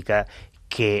 evangélica,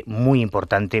 que muy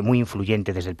importante, muy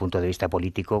influyente desde el punto de vista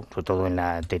político, sobre todo en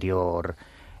la anterior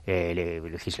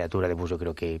legislatura de Bush. Yo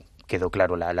creo que quedó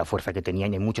claro la fuerza que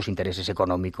tenían, y hay muchos intereses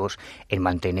económicos en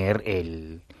mantener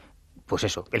el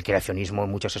creacionismo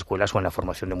en muchas escuelas o en la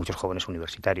formación de muchos jóvenes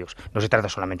universitarios. No se trata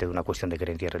solamente de una cuestión de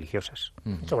creencias religiosas.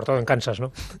 Sobre todo en Kansas,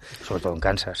 ¿no? Sobre todo en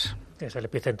Kansas. Es el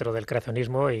epicentro del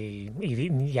creacionismo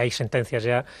y hay sentencias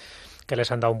ya que les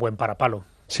han dado un buen parapalo.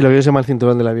 Si lo vio, se llama el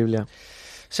cinturón de la Biblia.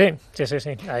 Sí.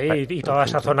 Ahí y toda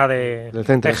esa zona de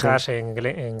centro, Texas, sí. en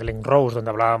Glen Rose, donde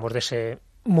hablábamos de ese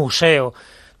museo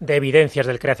de evidencias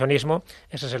del creacionismo,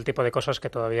 ese es el tipo de cosas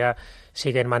que todavía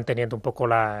siguen manteniendo un poco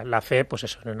la fe, pues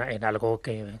eso, en algo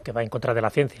que va en contra de la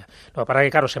ciencia. Lo que pasa es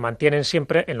que, claro, se mantienen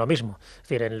siempre en lo mismo, es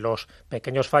decir, en los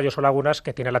pequeños fallos o lagunas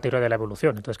que tiene la teoría de la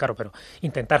evolución. Entonces, claro, pero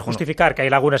intentar justificar que hay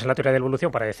lagunas en la teoría de la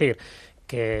evolución para decir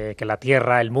que la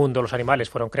Tierra, el mundo, los animales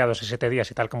fueron creados en 7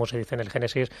 días y tal como se dice en el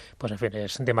Génesis, pues en fin,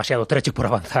 es demasiado trecho por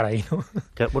avanzar ahí, ¿no?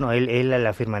 Bueno, él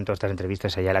afirma en todas estas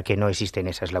entrevistas, Ayala, que no existen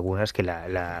esas lagunas, que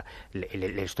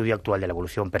el estudio actual de la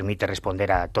evolución permite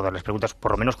responder a todas las preguntas,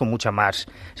 por lo menos con mucho más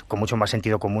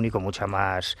sentido común y con mucha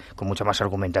más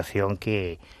argumentación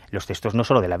que los textos no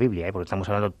solo de la Biblia, porque estamos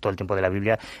hablando todo el tiempo de la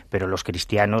Biblia, pero los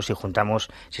cristianos,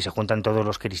 si se juntan todos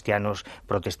los cristianos,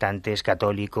 protestantes,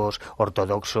 católicos,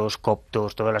 ortodoxos,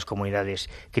 coptos, todas las comunidades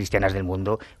cristianas del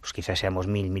mundo, pues quizás seamos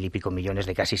 1.000 y pico millones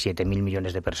de casi 7.000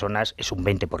 millones de personas, es un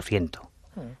 20%.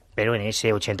 Pero en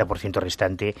ese 80%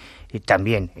 restante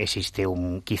también existe,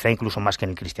 quizá incluso más que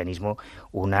en el cristianismo,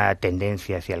 una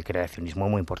tendencia hacia el creacionismo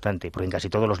muy importante, porque en casi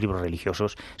todos los libros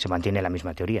religiosos se mantiene la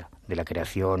misma teoría de la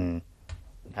creación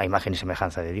a imagen y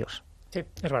semejanza de Dios. Sí,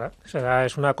 es verdad.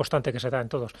 Es una constante que se da en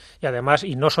todos. Y además,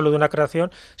 y no solo de una creación,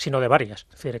 sino de varias.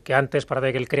 Es decir, que antes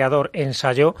parece que el creador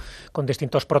ensayó con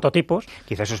distintos prototipos.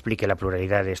 Quizás eso explique la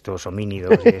pluralidad de estos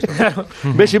homínidos. Claro.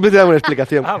 ¿Ves? Siempre te da una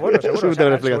explicación. Bueno, seguro.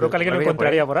 Seguro que alguien lo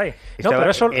encontraría por ahí. Pero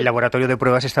eso... El laboratorio de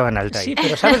pruebas estaba en alta. Sí,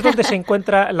 pero ¿sabes dónde se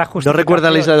encuentra la justificación? ¿No recuerda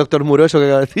la isla del doctor Muro eso que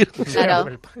acaba de decir? Claro.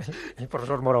 El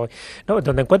profesor Moro. No,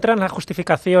 donde encuentran la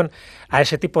justificación a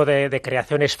ese tipo de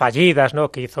creaciones fallidas, ¿no?,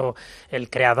 que hizo el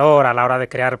creador a la hora de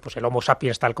crear, pues, el Homo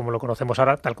sapiens tal como lo conocemos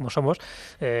ahora, tal como somos,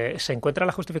 se encuentra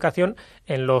la justificación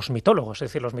en los mitólogos. Es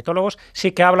decir, los mitólogos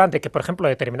sí que hablan de que, por ejemplo,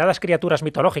 determinadas criaturas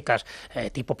mitológicas,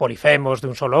 tipo Polifemos de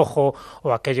un solo ojo,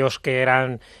 o aquellos que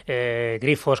eran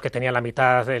grifos que tenían la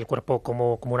mitad del cuerpo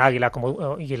como un águila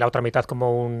y la otra mitad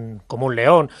como un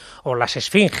león, o las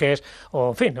esfinges, o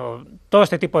en fin, todo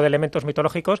este tipo de elementos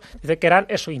mitológicos, dice que eran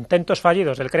intentos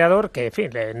fallidos del creador que, en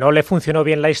fin, no le funcionó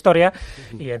bien la historia,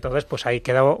 y entonces pues ahí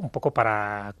quedó un poco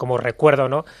como recuerdo,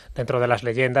 ¿no?, dentro de las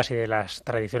leyendas y de las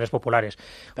tradiciones populares.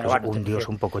 Pero pues bueno, un dios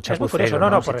un poco chapucero, chapucero,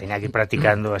 ¿no? Se tenía que ir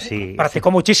practicando así.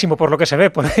 Practicó muchísimo por lo que se ve,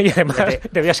 y además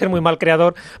debía ser muy mal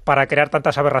creador para crear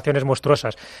tantas aberraciones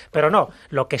monstruosas. Pero no,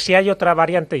 lo que sí hay otra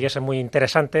variante, y es muy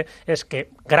interesante, es que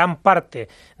gran parte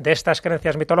de estas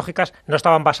creencias mitológicas no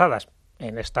estaban basadas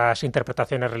en estas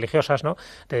interpretaciones religiosas, ¿no?,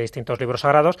 de distintos libros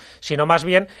sagrados, sino más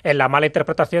bien en la mala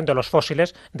interpretación de los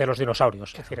fósiles de los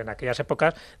dinosaurios. Es decir, en aquellas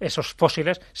épocas esos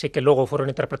fósiles sí que luego fueron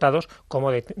interpretados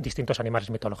como de distintos animales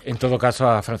mitológicos. En todo caso,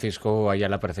 a Francisco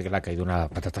Ayala parece que le ha caído una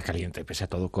patata caliente, pese a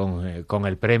todo, con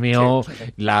el premio, sí.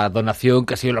 La donación,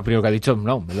 que ha sido lo primero que ha dicho,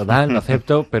 no, me lo dan, lo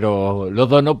acepto, pero lo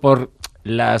dono por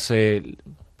las... el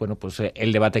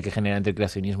debate que genera entre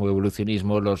creacionismo y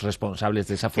evolucionismo, los responsables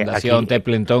de esa fundación,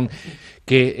 Templeton,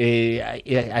 que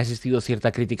ha existido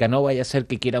cierta crítica. No vaya a ser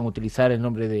que quieran utilizar el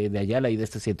nombre de Ayala y de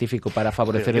este científico para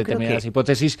favorecer determinadas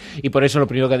hipótesis, y por eso lo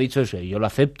primero que ha dicho es: yo lo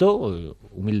acepto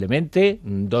humildemente,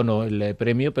 dono el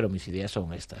premio, pero mis ideas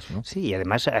son estas, ¿no? Sí, y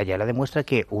además Ayala demuestra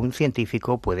que un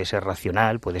científico puede ser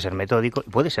racional, puede ser metódico,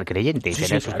 puede ser creyente y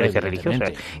tener sus creencias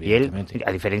religiosas. Y él,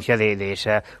 a diferencia de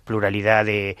esa pluralidad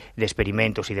de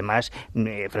experimentos y demás,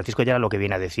 Francisco Ayala lo que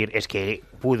viene a decir es que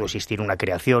pudo existir una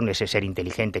creación, ese ser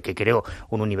inteligente que creó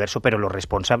un universo, pero los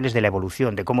responsables de la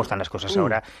evolución, de cómo están las cosas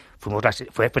ahora,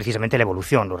 fue precisamente la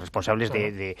evolución, los responsables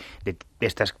de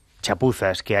estas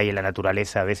chapuzas que hay en la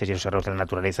naturaleza, a veces, y esos errores de la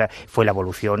naturaleza, fue la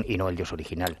evolución y no el dios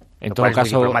original. En todo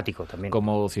caso, también,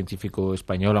 como científico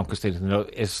español, aunque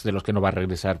es de los que no va a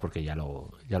regresar porque ya lo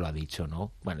ha dicho,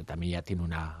 ¿no? Bueno, también ya tiene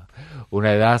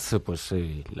una edad, pues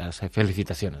las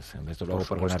felicitaciones, desde luego,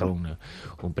 por ganar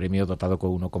un premio dotado con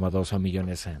 1,2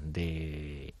 millones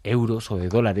de euros o de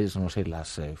dólares, no sé,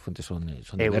 las fuentes son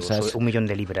diversas. 1 millón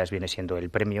de libras viene siendo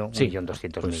el premio, sí,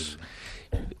 1.200.000. Pues,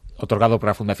 otorgado por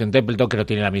la Fundación Templeton, que no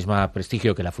tiene el mismo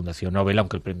prestigio que la Fundación Nobel,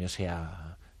 aunque el premio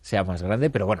sea más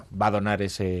grande, pero bueno, va a donar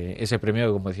ese premio,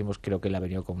 que, como decimos, creo que le ha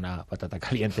venido con una patata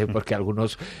caliente, porque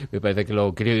algunos me parece que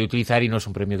lo querían utilizar y no es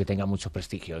un premio que tenga mucho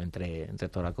prestigio entre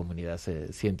toda la comunidad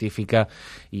científica,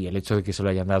 y el hecho de que se lo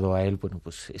hayan dado a él, bueno,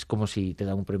 pues es como si te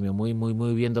dan un premio muy, muy,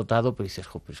 muy bien dotado, pero dices,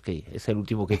 pues es que es el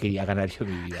último que quería ganar yo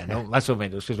en mi vida, ¿no? Más o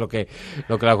menos, es lo que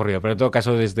le ha ocurrido. Pero en todo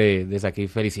caso, desde aquí,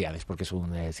 felicidades, porque es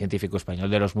un científico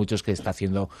español de los muchos que está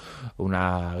haciendo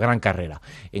una gran carrera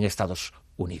en Estados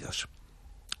Unidos.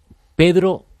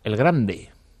 Pedro el Grande.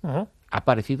 Ha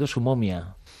aparecido su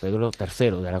momia, Pedro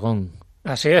III de Aragón.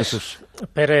 Así es,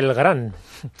 Pedro el Gran.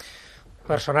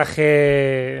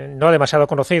 personaje no demasiado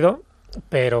conocido,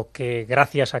 pero que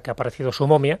gracias a que ha aparecido su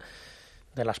momia,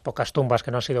 de las pocas tumbas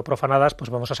que no han sido profanadas, pues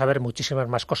vamos a saber muchísimas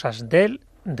más cosas de él,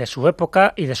 de su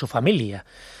época y de su familia.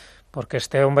 Porque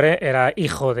este hombre era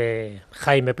hijo de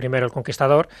Jaime I el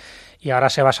Conquistador, y ahora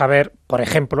se va a saber, por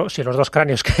ejemplo, si los dos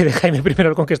cráneos que hay de Jaime I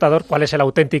el Conquistador, cuál es el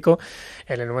auténtico,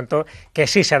 en el momento que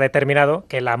sí se ha determinado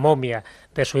que la momia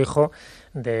de su hijo,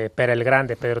 de Per el Gran,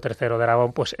 de Pedro III de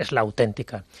Aragón, pues es la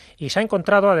auténtica. Y se ha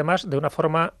encontrado, además, de una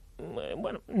forma,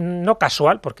 bueno, no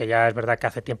casual, porque ya es verdad que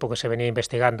hace tiempo que se venía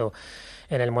investigando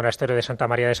en el monasterio de Santa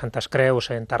María de Santas Creus,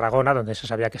 en Tarragona, donde se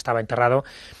sabía que estaba enterrado,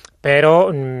 pero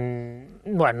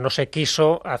bueno, no se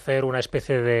quiso hacer una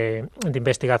especie de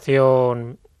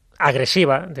investigación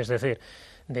agresiva, es decir,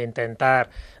 de intentar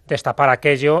destapar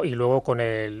aquello y luego con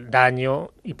el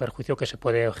daño y perjuicio que se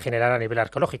puede generar a nivel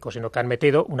arqueológico, sino que han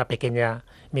metido una pequeña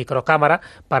microcámara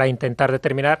para intentar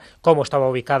determinar cómo estaba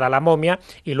ubicada la momia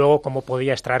y luego cómo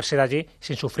podía extraerse de allí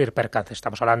sin sufrir percances.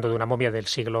 Estamos hablando de una momia del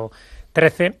siglo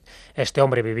XIII. Este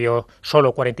hombre vivió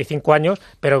solo 45 años,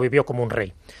 pero vivió como un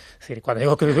rey. Es decir, cuando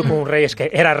digo que vivió como un rey es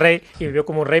que era rey y vivió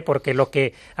como un rey porque lo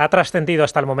que ha trascendido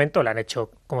hasta el momento, le han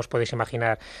hecho, como os podéis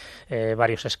imaginar,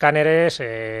 varios escáneres,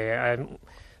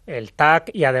 el TAC,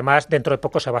 y además dentro de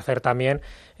poco se va a hacer también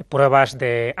pruebas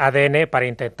de ADN para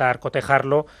intentar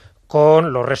cotejarlo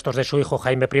con los restos de su hijo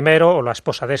Jaime I o la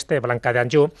esposa de este, Blanca de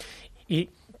Anjou, y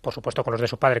por supuesto con los de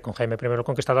su padre, con Jaime I el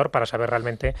Conquistador, para saber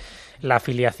realmente la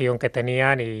afiliación que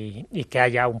tenían y que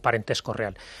haya un parentesco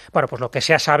real. Bueno, pues lo que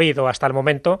se ha sabido hasta el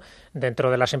momento dentro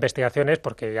de las investigaciones,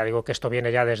 porque ya digo que esto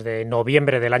viene ya desde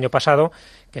noviembre del año pasado,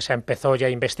 que se empezó ya a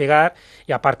investigar,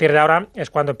 y a partir de ahora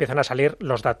es cuando empiezan a salir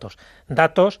los datos.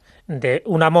 Datos de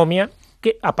una momia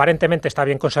que aparentemente está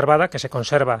bien conservada, que se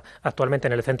conserva actualmente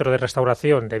en el Centro de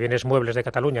Restauración de Bienes Muebles de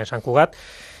Cataluña, en Sant Cugat,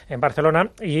 en Barcelona,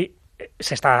 y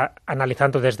se está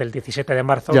analizando desde el 17 de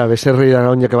marzo. Ya, ves, ese rey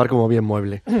Aragón y acabar como bien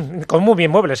mueble. Como muy bien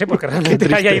muebles, ¿sí? Porque realmente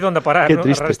hay ahí donde parar, ¿no?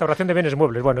 La restauración de bienes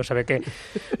muebles. Bueno, se ve que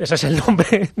ese es el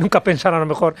nombre. Nunca pensaron a lo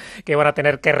mejor que iban a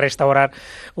tener que restaurar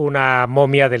una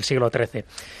momia del siglo XIII.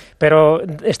 Pero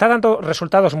está dando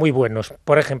resultados muy buenos.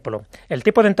 Por ejemplo, el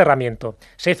tipo de enterramiento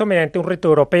se hizo mediante un rito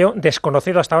europeo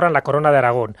desconocido hasta ahora en la Corona de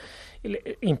Aragón.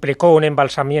 Implicó un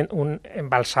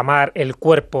embalsamar el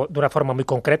cuerpo de una forma muy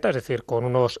concreta, es decir, con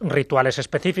unos rituales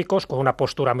específicos, con una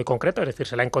postura muy concreta, es decir,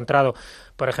 se la ha encontrado,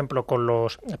 por ejemplo, con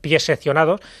los pies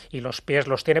seccionados, y los pies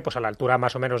los tiene pues a la altura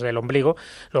más o menos del ombligo,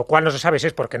 lo cual no se sabe si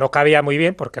es porque no cabía muy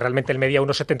bien, porque realmente él medía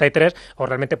 1,73, o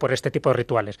realmente por este tipo de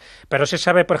rituales. Pero se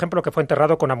sabe, por ejemplo, que fue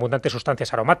enterrado con abundantes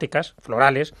sustancias aromáticas,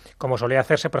 florales, como solía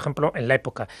hacerse, por ejemplo, en la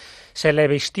época. Se le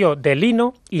vistió de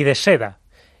lino y de seda,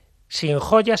 sin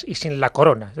joyas y sin la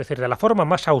corona, es decir, de la forma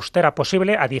más austera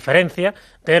posible, a diferencia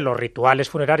de los rituales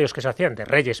funerarios que se hacían de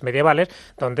reyes medievales,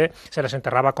 donde se les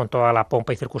enterraba con toda la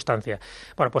pompa y circunstancia.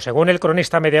 Bueno, pues según el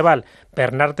cronista medieval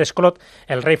Bernard Desclot,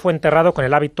 el rey fue enterrado con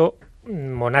el hábito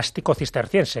monástico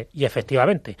cisterciense, y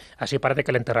efectivamente, así parece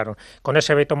que le enterraron, con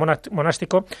ese hábito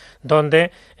monástico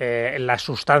donde la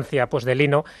sustancia pues de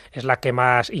lino es la que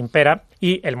más impera,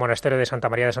 y el monasterio de Santa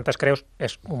María de Santas Creus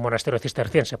es un monasterio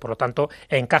cisterciense, por lo tanto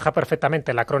encaja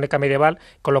perfectamente en la crónica medieval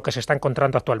con lo que se está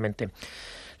encontrando actualmente.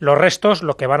 Los restos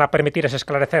lo que van a permitir es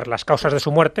esclarecer las causas de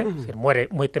su muerte, es decir, muere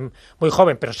muy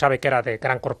joven, pero sabe que era de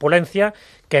gran corpulencia,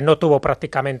 que no tuvo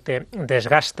prácticamente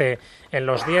desgaste en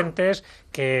los dientes,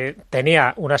 que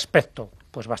tenía un aspecto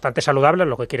pues bastante saludable,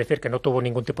 lo que quiere decir que no tuvo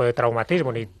ningún tipo de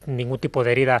traumatismo ni ningún tipo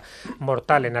de herida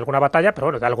mortal en alguna batalla, pero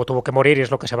bueno, de algo tuvo que morir y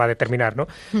es lo que se va a determinar, ¿no?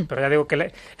 Pero ya digo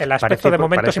que el aspecto de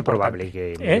momento es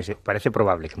importante. Parece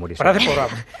probable que muriese. Parece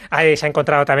probable. Ahí se ha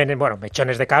encontrado también, bueno,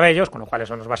 mechones de cabellos, con lo cual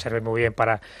eso nos va a servir muy bien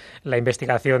para la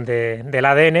investigación del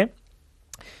ADN.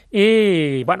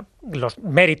 Y bueno, los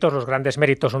grandes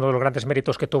méritos, uno de los grandes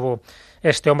méritos que tuvo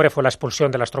este hombre fue la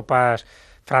expulsión de las tropas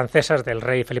francesas del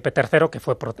rey Felipe III, que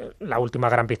fue la última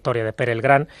gran victoria de Per el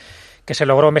Gran, que se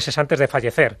logró meses antes de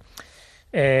fallecer.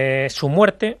 Su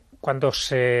muerte, cuando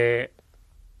se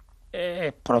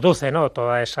produce, ¿no?,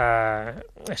 toda esa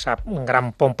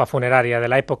gran pompa funeraria de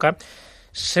la época,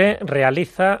 se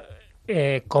realiza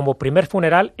como primer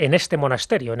funeral en este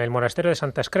monasterio, en el monasterio de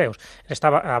Santas Creus, esta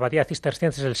abadía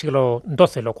cisterciense del siglo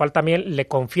XII, lo cual también le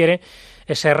confiere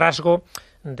ese rasgo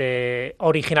de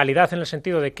originalidad en el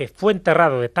sentido de que fue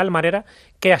enterrado de tal manera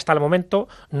que hasta el momento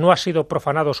no ha sido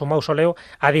profanado su mausoleo,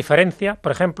 a diferencia,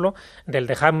 por ejemplo, del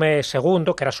de Jaime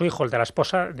II, que era su hijo, el de la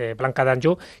esposa de Blanca de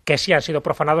Anjou, que sí han sido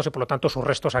profanados y por lo tanto sus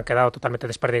restos han quedado totalmente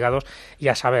desperdigados, y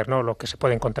a saber, ¿no?, lo que se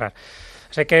puede encontrar.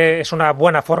 Así que es una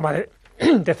buena forma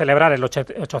de celebrar el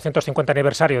 850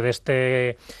 aniversario de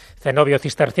este cenobio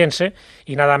cisterciense,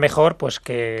 y nada mejor pues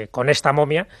que con esta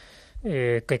momia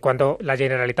que cuando la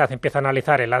Generalitat empieza a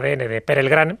analizar el ADN de Pere el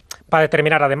Gran, va a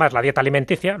determinar además la dieta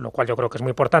alimenticia, lo cual yo creo que es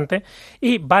muy importante,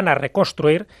 y van a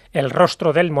reconstruir el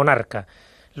rostro del monarca.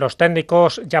 Los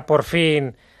técnicos ya por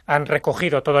fin han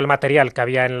recogido todo el material que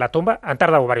había en la tumba. Han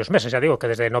tardado varios meses, ya digo, que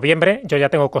desde noviembre, yo ya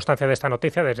tengo constancia de esta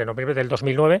noticia, desde noviembre del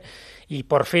 2009, y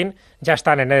por fin ya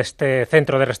están en este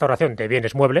centro de restauración de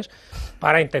bienes muebles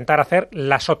para intentar hacer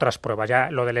las otras pruebas.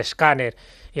 Ya lo del escáner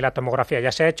y la tomografía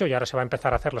ya se ha hecho y ahora se va a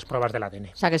empezar a hacer las pruebas del ADN.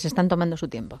 O sea, que se están tomando su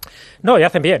tiempo. No, y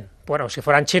hacen bien. Bueno, si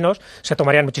fueran chinos, se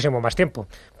tomarían muchísimo más tiempo,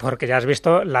 porque ya has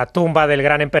visto la tumba del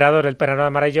gran emperador, el emperador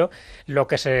amarillo, lo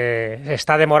que se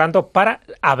está demorando para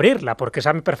abrirla, porque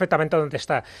saben perfectamente dónde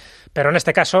está. Pero en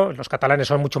este caso, los catalanes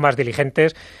son mucho más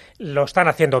diligentes, lo están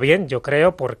haciendo bien, yo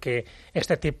creo, porque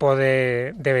este tipo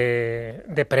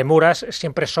de premuras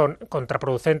siempre son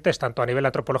contraproducentes, tanto a nivel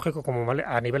antropológico como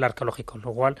a nivel arqueológico,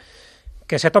 lo cual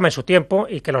que se tomen su tiempo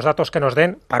y que los datos que nos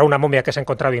den para una momia que se ha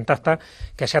encontrado intacta,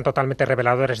 que sean totalmente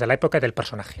reveladores de la época y del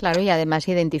personaje. Claro, y además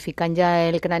identifican ya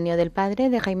el cráneo del padre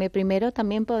de Jaime I,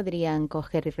 también podrían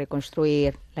coger y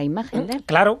reconstruir la imagen de él.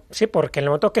 Claro, sí, porque en el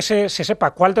momento que se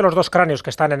sepa cuál de los dos cráneos que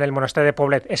están en el monasterio de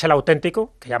Poblet es el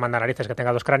auténtico, que ya manda narices que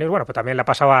tenga dos cráneos, bueno, pues también le ha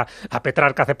pasado a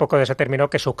Petrarca hace poco, se determinó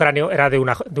que su cráneo era de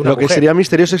una Lo mujer. que sería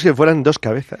misterioso es que fueran dos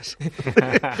cabezas.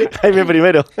 Jaime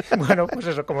I. Bueno, pues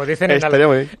eso, como dicen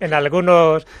en algunos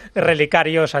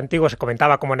relicarios antiguos, se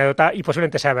comentaba como anécdota, y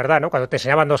posiblemente sea verdad, ¿no? Cuando te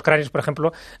enseñaban dos cráneos, por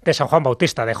ejemplo, de San Juan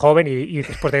Bautista, de joven y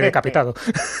después de decapitado.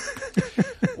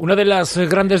 Una de las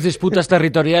grandes disputas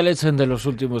territoriales de los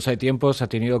últimos tiempos ha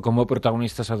tenido como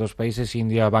protagonistas a dos países,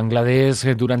 India y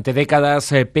Bangladesh, durante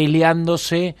décadas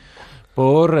peleándose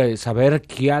por saber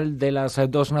cuál de las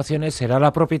dos naciones será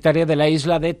la propietaria de la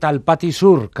isla de Talpati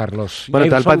Sur, Carlos. Bueno,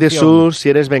 Talpati Sur si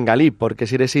eres bengalí, porque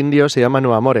si eres indio se llama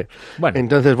Nueva More. Bueno.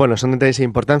 Entonces, bueno, son detalles de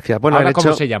importancia. Bueno, ¿Ahora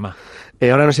cómo se llama?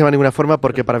 Ahora no se llama de ninguna forma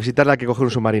porque para visitarla hay que coger un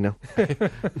submarino.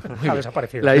 Ha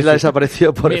desaparecido. La isla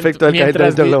desapareció por efecto del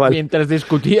calentamiento global. Mientras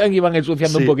discutían iban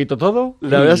ensuciando un poquito todo.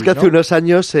 La verdad es que hace unos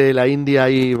años la India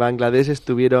y Bangladesh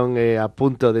estuvieron a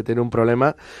punto de tener un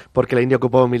problema porque la India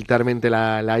ocupó militarmente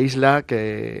la isla,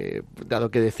 que dado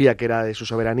que decía que era de su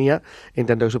soberanía, en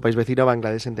tanto que su país vecino,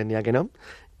 Bangladesh, entendía que no,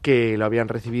 que lo habían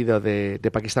recibido de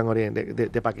Pakistán,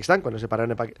 de Pakistán, cuando se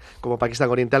separaron como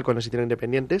Pakistán Oriental, cuando se hicieron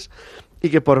independientes, y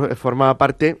que formaba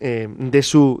parte de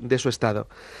su estado.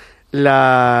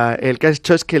 El que ha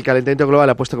hecho es que el calentamiento global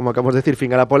ha puesto, como acabamos de decir,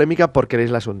 fin a la polémica porque la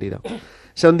isla se ha hundido.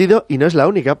 Se ha hundido y no es la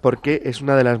única, porque es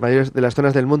una de las mayores de las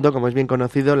zonas del mundo, como es bien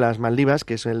conocido, las Maldivas,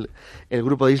 que es el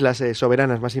grupo de islas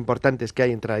soberanas más importantes que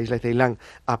hay entre la isla de Ceilán,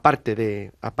 aparte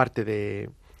de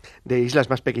islas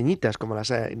más pequeñitas como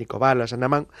las Nicobar, las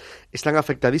Andamán, están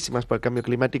afectadísimas por el cambio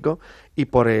climático y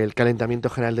por el calentamiento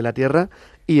general de la Tierra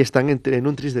y están en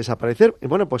un triste desaparecer. Y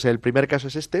bueno, pues el primer caso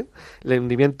es el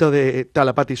hundimiento de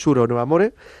Talapati Sur o Nueva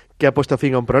More, que ha puesto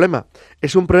fin a un problema.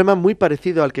 Es un problema muy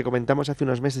parecido al que comentamos hace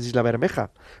unos meses de Isla Bermeja.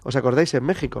 ¿Os acordáis? En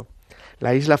México.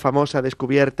 La isla famosa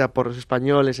descubierta por los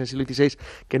españoles en el siglo XVI,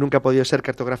 que nunca ha podido ser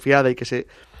cartografiada y que se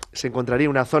encontraría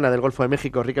una zona del Golfo de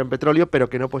México rica en petróleo, pero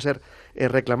que no puede ser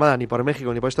reclamada ni por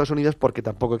México ni por Estados Unidos porque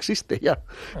tampoco existe ya.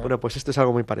 Bueno, pues esto es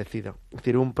algo muy parecido. Es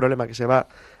decir, un problema que se va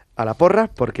a la porra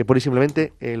porque pura y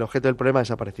simplemente el objeto del problema ha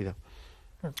desaparecido.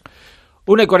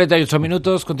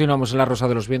 1:48, continuamos en La Rosa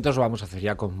de los Vientos. Lo vamos a hacer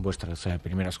ya con vuestras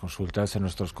primeras consultas en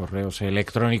nuestros correos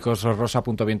electrónicos.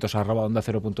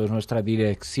 rosa.vientos@onda0.es nuestra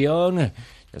dirección.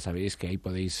 Ya sabéis que ahí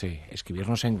podéis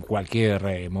escribirnos en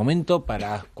cualquier momento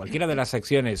para cualquiera de las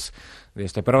secciones de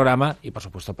este programa y, por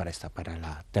supuesto, para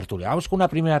la tertulia. Vamos con una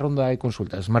primera ronda de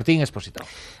consultas. Martín Expósito.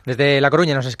 Desde La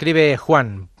Coruña nos escribe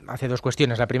Juan. Hace dos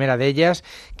cuestiones. La primera de ellas,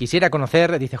 quisiera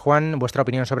conocer, dice Juan, vuestra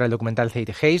opinión sobre el documental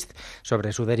Zeitgeist,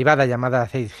 sobre su derivada llamada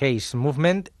Zeitgeist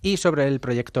Movement y sobre el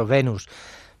proyecto Venus.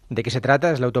 ¿De qué se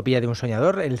trata? ¿Es la utopía de un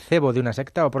soñador, el cebo de una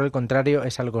secta o por el contrario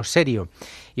es algo serio?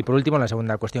 Y por último, la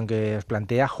segunda cuestión que os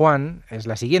plantea Juan es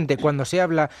la siguiente. Cuando se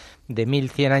habla de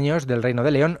 1100 años del Reino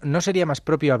de León, ¿no sería más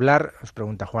propio hablar, os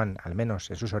pregunta Juan, al menos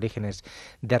en sus orígenes,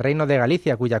 del Reino de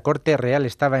Galicia, cuya corte real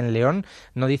estaba en León?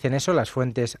 ¿No dicen eso las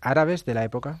fuentes árabes de la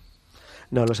época?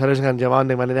 No, los árabes han llamaban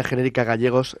de manera genérica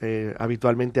gallegos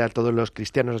habitualmente a todos los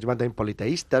cristianos, los llaman también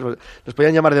politeístas, los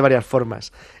podían llamar de varias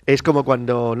formas. Es como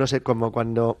cuando, no sé, como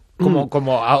cuando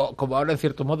Como ahora, en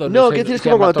cierto modo, no, sé, quiero decir, es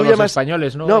como cuando tú llamas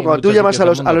españoles, ¿no? Cuando tú llamas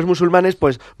a los musulmanes,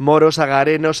 pues moros,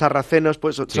 agarenos, sarracenos,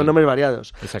 pues son nombres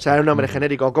variados. Exacto. O sea, era un nombre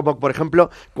genérico. O como, por ejemplo,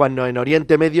 cuando en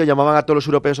Oriente Medio llamaban a todos los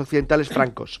europeos occidentales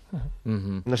francos.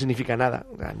 No significa nada.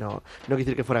 O sea, no quiere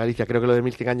decir que fuera Galicia. Creo que lo de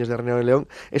 1100 años de Reino de León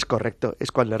es correcto.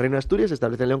 Es cuando el Reino de Asturias se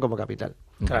establece en León como capital.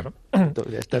 Claro.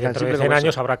 Entonces, y dentro de 100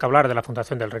 años habrá que hablar de la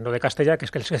fundación del Reino de Castilla, que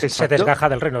es que se desgaja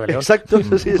del Reino de León. Exacto,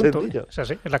 eso sí es sencillo. Es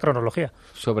así, es la cronología.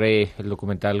 Sobre el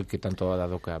documental que tanto ha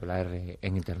dado que hablar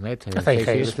en Internet.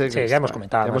 Sí, ya hemos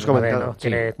comentado. ¿no?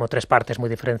 Tiene como 3 partes muy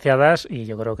diferenciadas y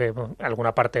yo creo que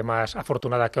alguna parte más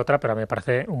afortunada que otra, pero a mí me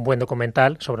parece un buen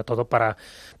documental, sobre todo para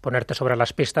ponerte sobre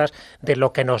las pistas de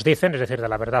lo que nos dicen, es decir, de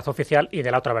la verdad oficial y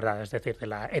de la otra verdad, es decir, de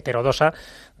la heterodosa,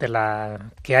 de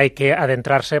la que hay que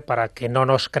adentrarse para que no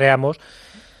nos creamos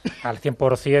al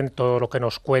 100% todo lo que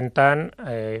nos cuentan,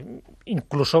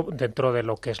 incluso dentro de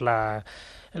lo que es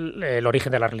el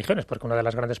origen de las religiones, porque una de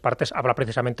las grandes partes habla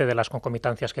precisamente de las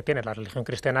concomitancias que tiene la religión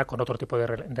cristiana con otro tipo de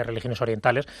religiones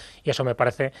orientales, y eso me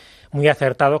parece muy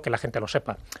acertado que la gente lo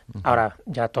sepa. Ahora,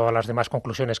 ya todas las demás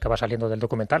conclusiones que va saliendo del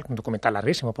documental, un documental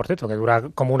larguísimo, por cierto, que dura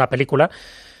como una película,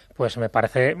 pues me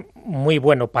parece muy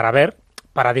bueno para ver,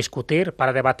 para discutir,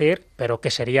 para debatir, pero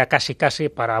que sería casi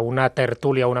para una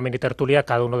tertulia o una mini tertulia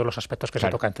cada uno de los aspectos que se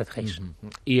toca en CEDGEIS.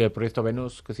 ¿Y el proyecto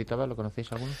Venus que citaba, lo conocéis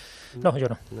alguno? No, yo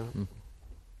no.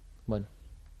 Bueno,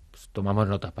 pues tomamos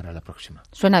nota para la próxima.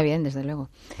 Suena bien, desde luego.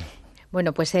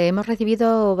 Bueno, pues hemos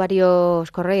recibido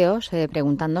varios correos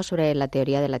preguntando sobre la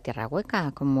teoría de la Tierra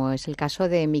hueca, como es el caso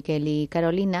de Miquel y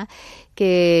Carolina,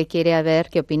 que quiere ver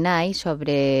qué opináis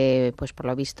sobre, pues por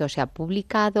lo visto se ha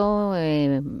publicado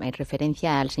en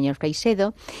referencia al señor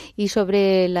Freixedo, y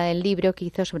sobre el libro que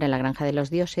hizo sobre la granja de los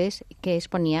dioses, que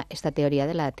exponía esta teoría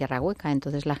de la Tierra hueca.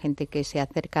 Entonces la gente que se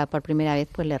acerca por primera vez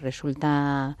pues le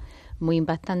resulta muy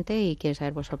impactante y quiere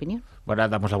saber vuestra opinión. Bueno,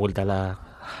 damos la vuelta a la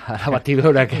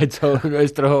batidora que ha hecho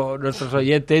nuestros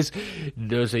oyentes.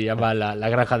 No se llama la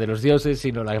granja de los dioses,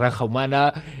 sino la granja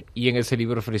humana, y en ese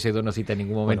libro Freixedo no cita en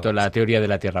ningún momento la teoría de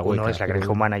la Tierra hueca. Uno es la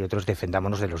granja humana y otro es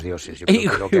defendámonos de los dioses.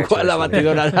 Igual la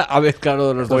batidora ha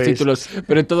mezclado los dos títulos,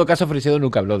 pero en todo caso Freixedo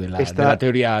nunca habló de la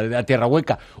teoría de la Tierra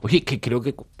hueca. Oye, que creo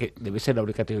que debe ser la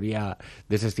única teoría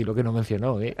de ese estilo que no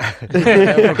mencionó,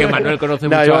 porque Manuel conoce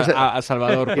mucho a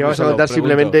Salvador. Y vamos a contar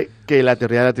simplemente que la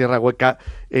teoría de la Tierra hueca,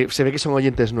 se ve que son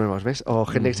oyentes nuevos, ¿ves? O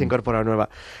gente que se incorpora nueva.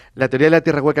 La teoría de la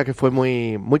Tierra hueca, que fue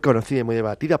muy conocida y muy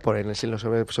debatida sobre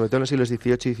todo en los siglos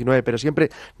XVIII y XIX, pero siempre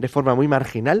de forma muy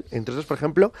marginal. Entre otros, por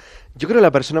ejemplo, yo creo que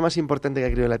la persona más importante que ha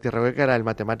creído en la Tierra hueca era el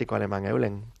matemático alemán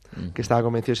Eulen, que estaba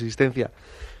convencido de su existencia.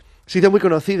 Se hizo muy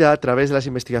conocida a través de las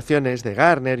investigaciones de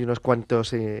Gardner y unos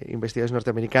cuantos investigadores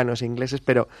norteamericanos e ingleses,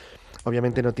 pero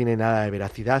obviamente no tiene nada de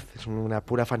veracidad, es una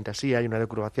pura fantasía y una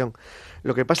decurvación.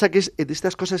 Lo que pasa que es de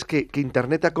estas cosas que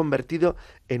Internet ha convertido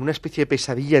en una especie de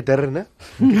pesadilla eterna,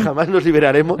 que jamás nos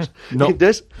liberaremos. No.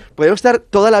 Entonces, podemos estar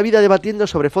toda la vida debatiendo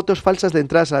sobre fotos falsas de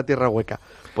entradas a la Tierra hueca.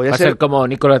 Va a ser como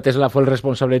Nikola Tesla fue el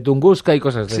responsable de Tunguska y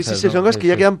cosas de esas. Sí, son cosas que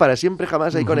ya quedan para siempre,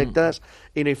 jamás ahí conectadas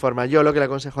y no hay forma. Yo lo que le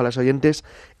aconsejo a las oyentes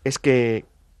es que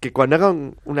cuando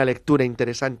hagan una lectura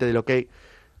interesante de lo que hay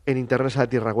en Internet a la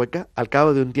Tierra hueca, al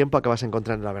cabo de un tiempo acabas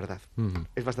encontrando la verdad.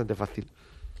 Es bastante fácil.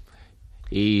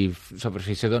 Y sobre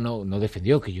Freixedo no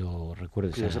defendió, que yo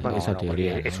recuerde esa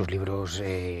teoría. Esos libros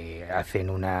hacen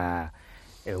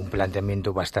un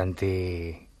planteamiento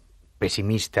bastante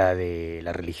pesimista de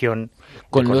la religión.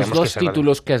 Con los dos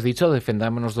títulos que has dicho,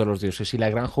 defendámonos de los dioses y la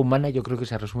granja humana, yo creo que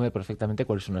se resume perfectamente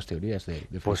cuáles son las teorías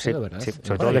de Freixedo, ¿verdad? Sí,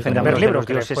 sobre todo defendámonos de los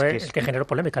dioses, fue el que generó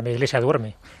polémica. Mi iglesia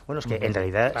duerme. Bueno, es que en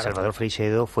realidad Salvador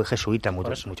Freixedo fue jesuita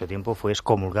mucho tiempo, fue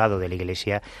excomulgado de la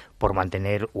iglesia por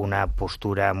mantener una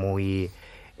postura muy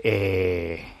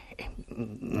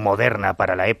moderna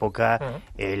para la época.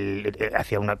 Él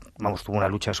tuvo una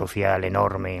lucha social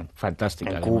enorme,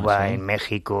 fantástica, en Cuba, en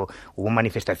México. Hubo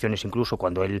manifestaciones incluso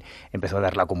cuando él empezó a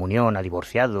dar la comunión a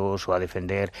divorciados o a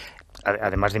defender.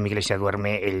 Además de Mi iglesia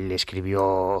duerme, él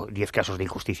escribió 10 casos de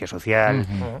injusticia social,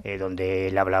 donde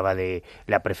él hablaba de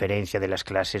la preferencia de las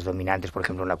clases dominantes, por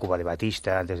ejemplo, en la Cuba de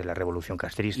Batista, antes de la Revolución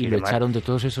Castrista. Y lo echaron de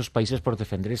todos esos países por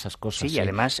defender esas cosas. Sí, y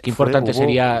además... Qué importante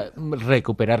sería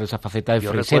recuperar esa faceta de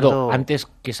Freixedo antes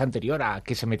que es anterior a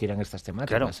que se metieran estas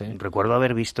temáticas. Claro, recuerdo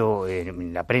haber visto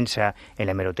en la prensa, en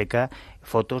la hemeroteca,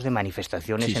 fotos de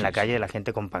manifestaciones en la calle de la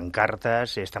gente con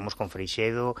pancartas, estamos con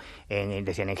Freixedo,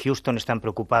 decían en Houston están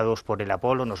preocupados por el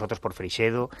Apolo, nosotros por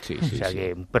Freixedo,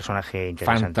 que un personaje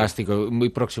interesante. Fantástico, muy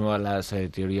próximo a las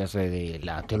teorías de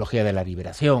la teología de la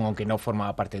liberación, aunque no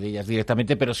formaba parte de ellas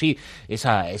directamente, pero sí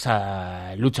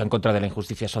esa lucha en contra de la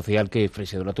injusticia social que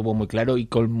Freixedo lo tuvo muy claro y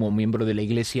como miembro de la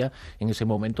Iglesia en ese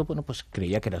momento, bueno, pues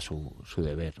creía que era su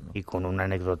deber, ¿no? Y con un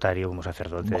anecdotario como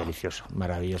sacerdote delicioso.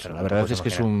 Maravilloso, la verdad es que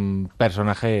es un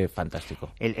personaje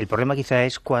fantástico. El problema quizá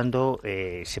es cuando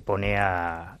se pone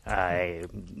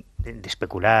de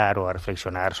especular o a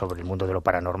reflexionar sobre el mundo de lo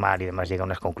paranormal y demás, llega a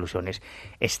unas conclusiones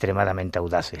extremadamente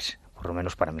audaces, por lo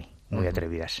menos para mí, muy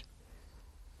atrevidas.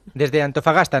 Desde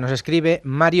Antofagasta nos escribe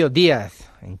Mario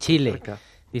Díaz, en Chile.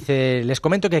 Dice, les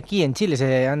comento que aquí en Chile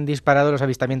se han disparado los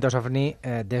avistamientos OVNI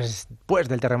después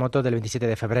del terremoto del 27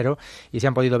 de febrero y se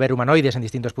han podido ver humanoides en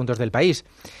distintos puntos del país.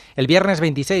 El viernes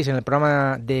 26, en el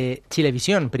programa de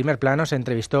Chilevisión, Primer Plano, se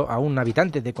entrevistó a un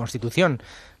habitante de Constitución,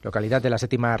 localidad de la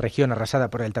 7ª región arrasada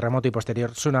por el terremoto y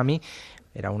posterior tsunami.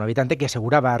 Era un habitante que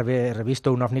aseguraba haber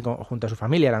visto un ovni junto a su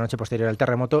familia la noche posterior al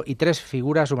terremoto y 3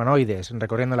 figuras humanoides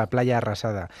recorriendo la playa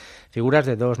arrasada. Figuras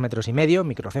de 2,5 metros,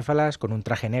 microcéfalas, con un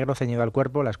traje negro ceñido al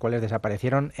cuerpo, las cuales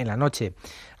desaparecieron en la noche.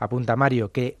 Apunta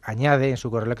Mario, que añade en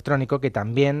su correo electrónico que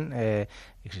también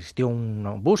existió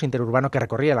un bus interurbano que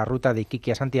recorría la ruta de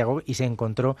Iquique a Santiago y se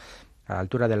encontró a la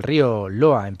altura del río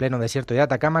Loa, en pleno desierto de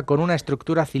Atacama, con una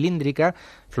estructura cilíndrica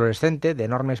fluorescente de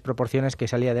enormes proporciones que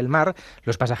salía del mar.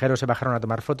 Los pasajeros se bajaron a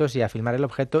tomar fotos y a filmar el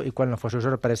objeto, y cuál no fue su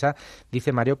sorpresa,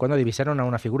 dice Mario, cuando divisaron a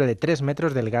una figura de 3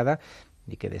 metros delgada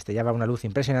y que destellaba una luz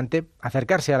impresionante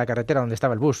acercarse a la carretera donde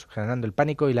estaba el bus, generando el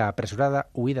pánico y la apresurada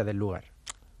huida del lugar.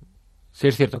 Sí,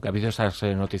 es cierto que ha habido esas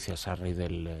noticias a raíz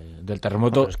del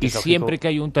terremoto, y siempre que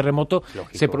hay un terremoto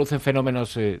se producen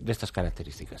fenómenos de estas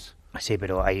características. Sí,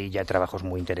 pero hay ya trabajos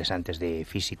muy interesantes de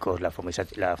físicos, la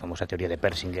famosa teoría de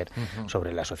Persinger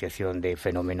sobre la asociación de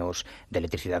fenómenos de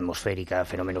electricidad atmosférica,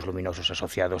 fenómenos luminosos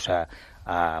asociados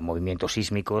a movimientos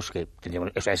sísmicos, que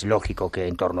es lógico que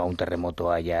en torno a un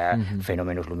terremoto haya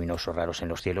fenómenos luminosos raros en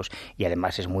los cielos, y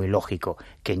además es muy lógico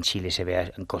que en Chile se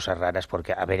vean cosas raras,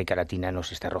 porque América Latina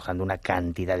nos está arrojando una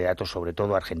cantidad de datos, sobre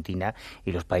todo Argentina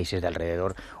y los países de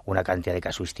alrededor, una cantidad de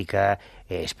casuística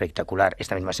espectacular.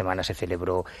 Esta misma semana se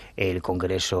celebró el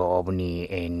Congreso OVNI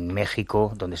en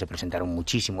México, donde se presentaron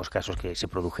muchísimos casos que se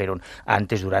produjeron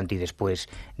antes, durante y después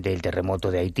del terremoto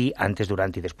de Haití, antes,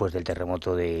 durante y después del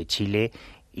terremoto de Chile,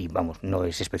 y vamos, no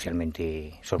es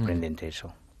especialmente sorprendente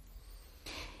eso.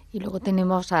 Y luego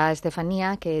tenemos a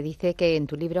Estefanía, que dice que en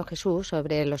tu libro, Jesús,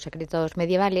 sobre los secretos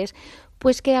medievales,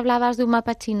 pues que hablabas de un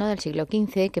mapa chino del siglo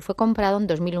XV que fue comprado en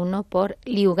 2001 por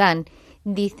Liu Gan.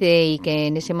 Dice, y que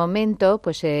en ese momento,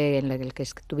 pues en el que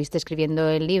estuviste escribiendo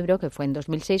el libro, que fue en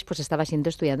 2006, pues estaba siendo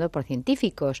estudiado por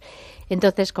científicos.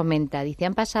 Entonces comenta, dice,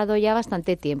 han pasado ya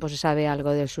bastante tiempo, ¿se sabe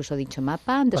algo del susodicho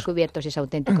mapa? ¿Han descubierto si es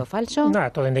auténtico o falso?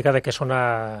 Nada, todo indica de que es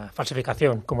una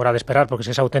falsificación, como era de esperar, porque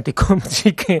si es auténtico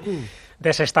sí que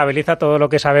desestabiliza todo lo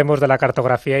que sabemos de la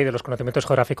cartografía y de los conocimientos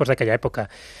geográficos de aquella época.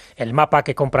 El mapa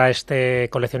que compra este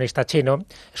coleccionista chino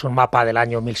es un mapa del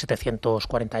año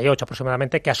 1748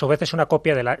 aproximadamente, que a su vez es una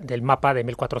copia del mapa de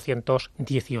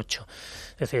 1418.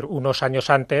 Es decir, unos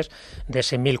años antes de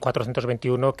ese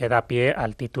 1421 que da pie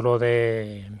al título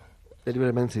del libro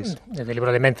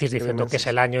de Menzies, diciendo que es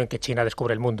el año en que China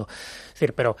descubre el mundo. Es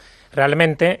decir, pero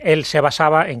realmente él se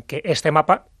basaba en que este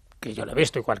mapa, que yo lo he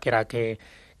visto y cualquiera que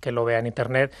lo vea en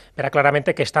Internet, verá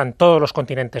claramente que están todos los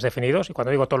continentes definidos, y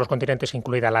cuando digo todos los continentes,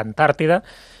 incluida la Antártida,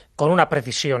 con una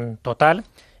precisión total.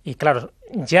 Y claro,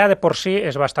 ya de por sí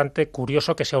es bastante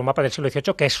curioso que sea un mapa del siglo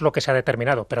XVIII, que es lo que se ha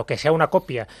determinado, pero que sea una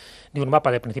copia de un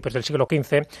mapa de principios del siglo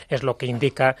XV es lo que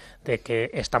indica de que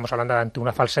estamos hablando ante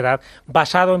una falsedad,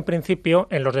 basado en principio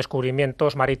en los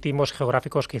descubrimientos marítimos y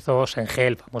geográficos que hizo Zheng He,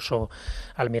 el famoso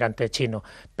almirante chino.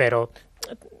 Pero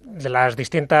de las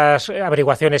distintas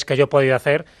averiguaciones que yo he podido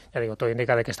hacer, ya digo, todo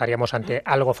indica de que estaríamos ante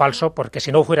algo falso, porque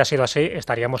si no hubiera sido así,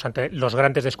 estaríamos ante los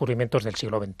grandes descubrimientos del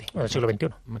siglo XX, o del siglo XXI.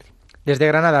 Desde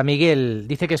Granada, Miguel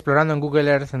dice que explorando en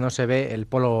Google Earth no se ve el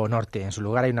Polo Norte. En su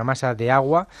lugar hay una masa de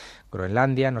agua,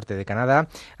 Groenlandia, norte de Canadá.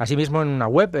 Asimismo, en una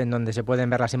web en donde se pueden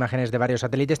ver las imágenes de varios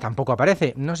satélites tampoco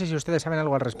aparece. No sé si ustedes saben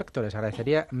algo al respecto. Les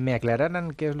agradecería me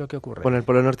aclararan qué es lo que ocurre. Bueno, el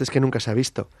Polo Norte es que nunca se ha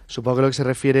visto. Supongo que lo que se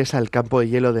refiere es al campo de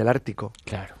hielo del Ártico.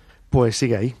 Claro. Pues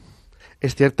sigue ahí.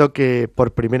 Es cierto que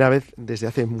por primera vez desde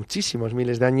hace muchísimos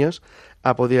miles de años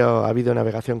ha habido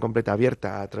navegación completa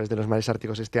abierta a través de los mares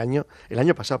árticos el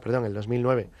año pasado, el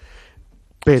 2009.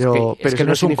 pero es que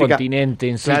no es un continente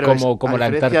en sí, claro, como la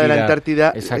Antártida. Antártida. De la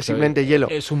Antártida Exacto, es simplemente hielo.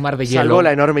 Es un mar de hielo. Salvo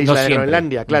la enorme isla no de siempre.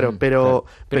 Groenlandia, claro, pero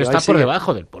está por sigue.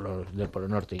 debajo del polo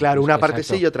norte. Claro, incluso, una parte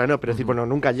exacto. sí y otra no, pero decir, bueno,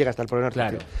 nunca llega hasta el polo norte.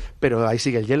 Claro. Pero ahí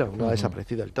sigue el hielo, no ha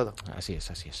desaparecido del todo. Así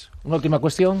es. Una última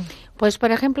cuestión. Pues,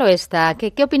 por ejemplo, esta.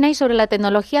 ¿Qué opináis sobre la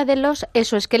tecnología de los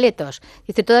exoesqueletos?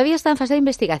 Dice, todavía está en fase de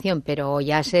investigación, pero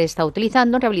ya se está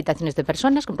utilizando en rehabilitaciones de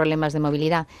personas con problemas de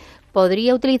movilidad.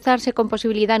 ¿Podría utilizarse con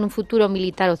posibilidad en un futuro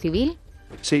militar o civil?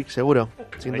 Sí, seguro.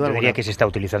 Sin duda Yo diría alguna. que se está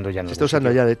utilizando ya. Se está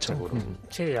usando ya, de hecho.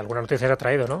 Sí, alguna noticia se ha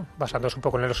traído, ¿no? Basándose un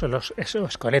poco en los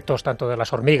esqueletos, tanto de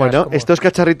las hormigas Bueno, como... estos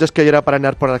cacharritos que hay ahora para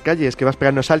andar por las calles, que vas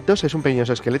pegando saltos, es un pequeño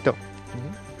esqueleto.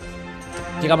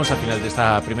 Llegamos al final de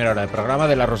esta primera hora del programa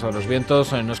de La Rosa de los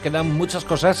Vientos. Nos quedan muchas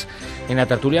cosas en la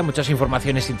tertulia, muchas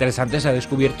informaciones interesantes. Se ha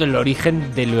descubierto el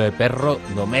origen del perro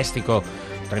doméstico.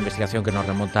 Otra investigación que nos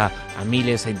remonta a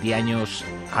miles de años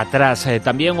atrás.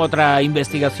 También otra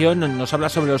investigación nos habla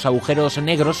sobre los agujeros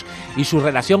negros y su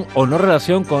relación o no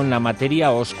relación con la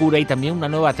materia oscura, y también una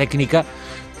nueva técnica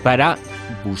para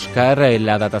buscar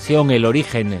la datación, el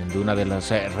origen de una de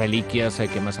las reliquias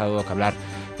que más ha dado que hablar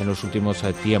en los últimos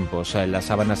tiempos, la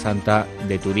sábana santa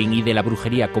de Turín, y de la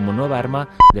brujería como nueva arma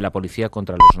de la policía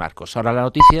contra los narcos. Ahora las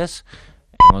noticias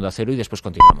en Onda Cero y después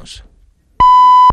continuamos.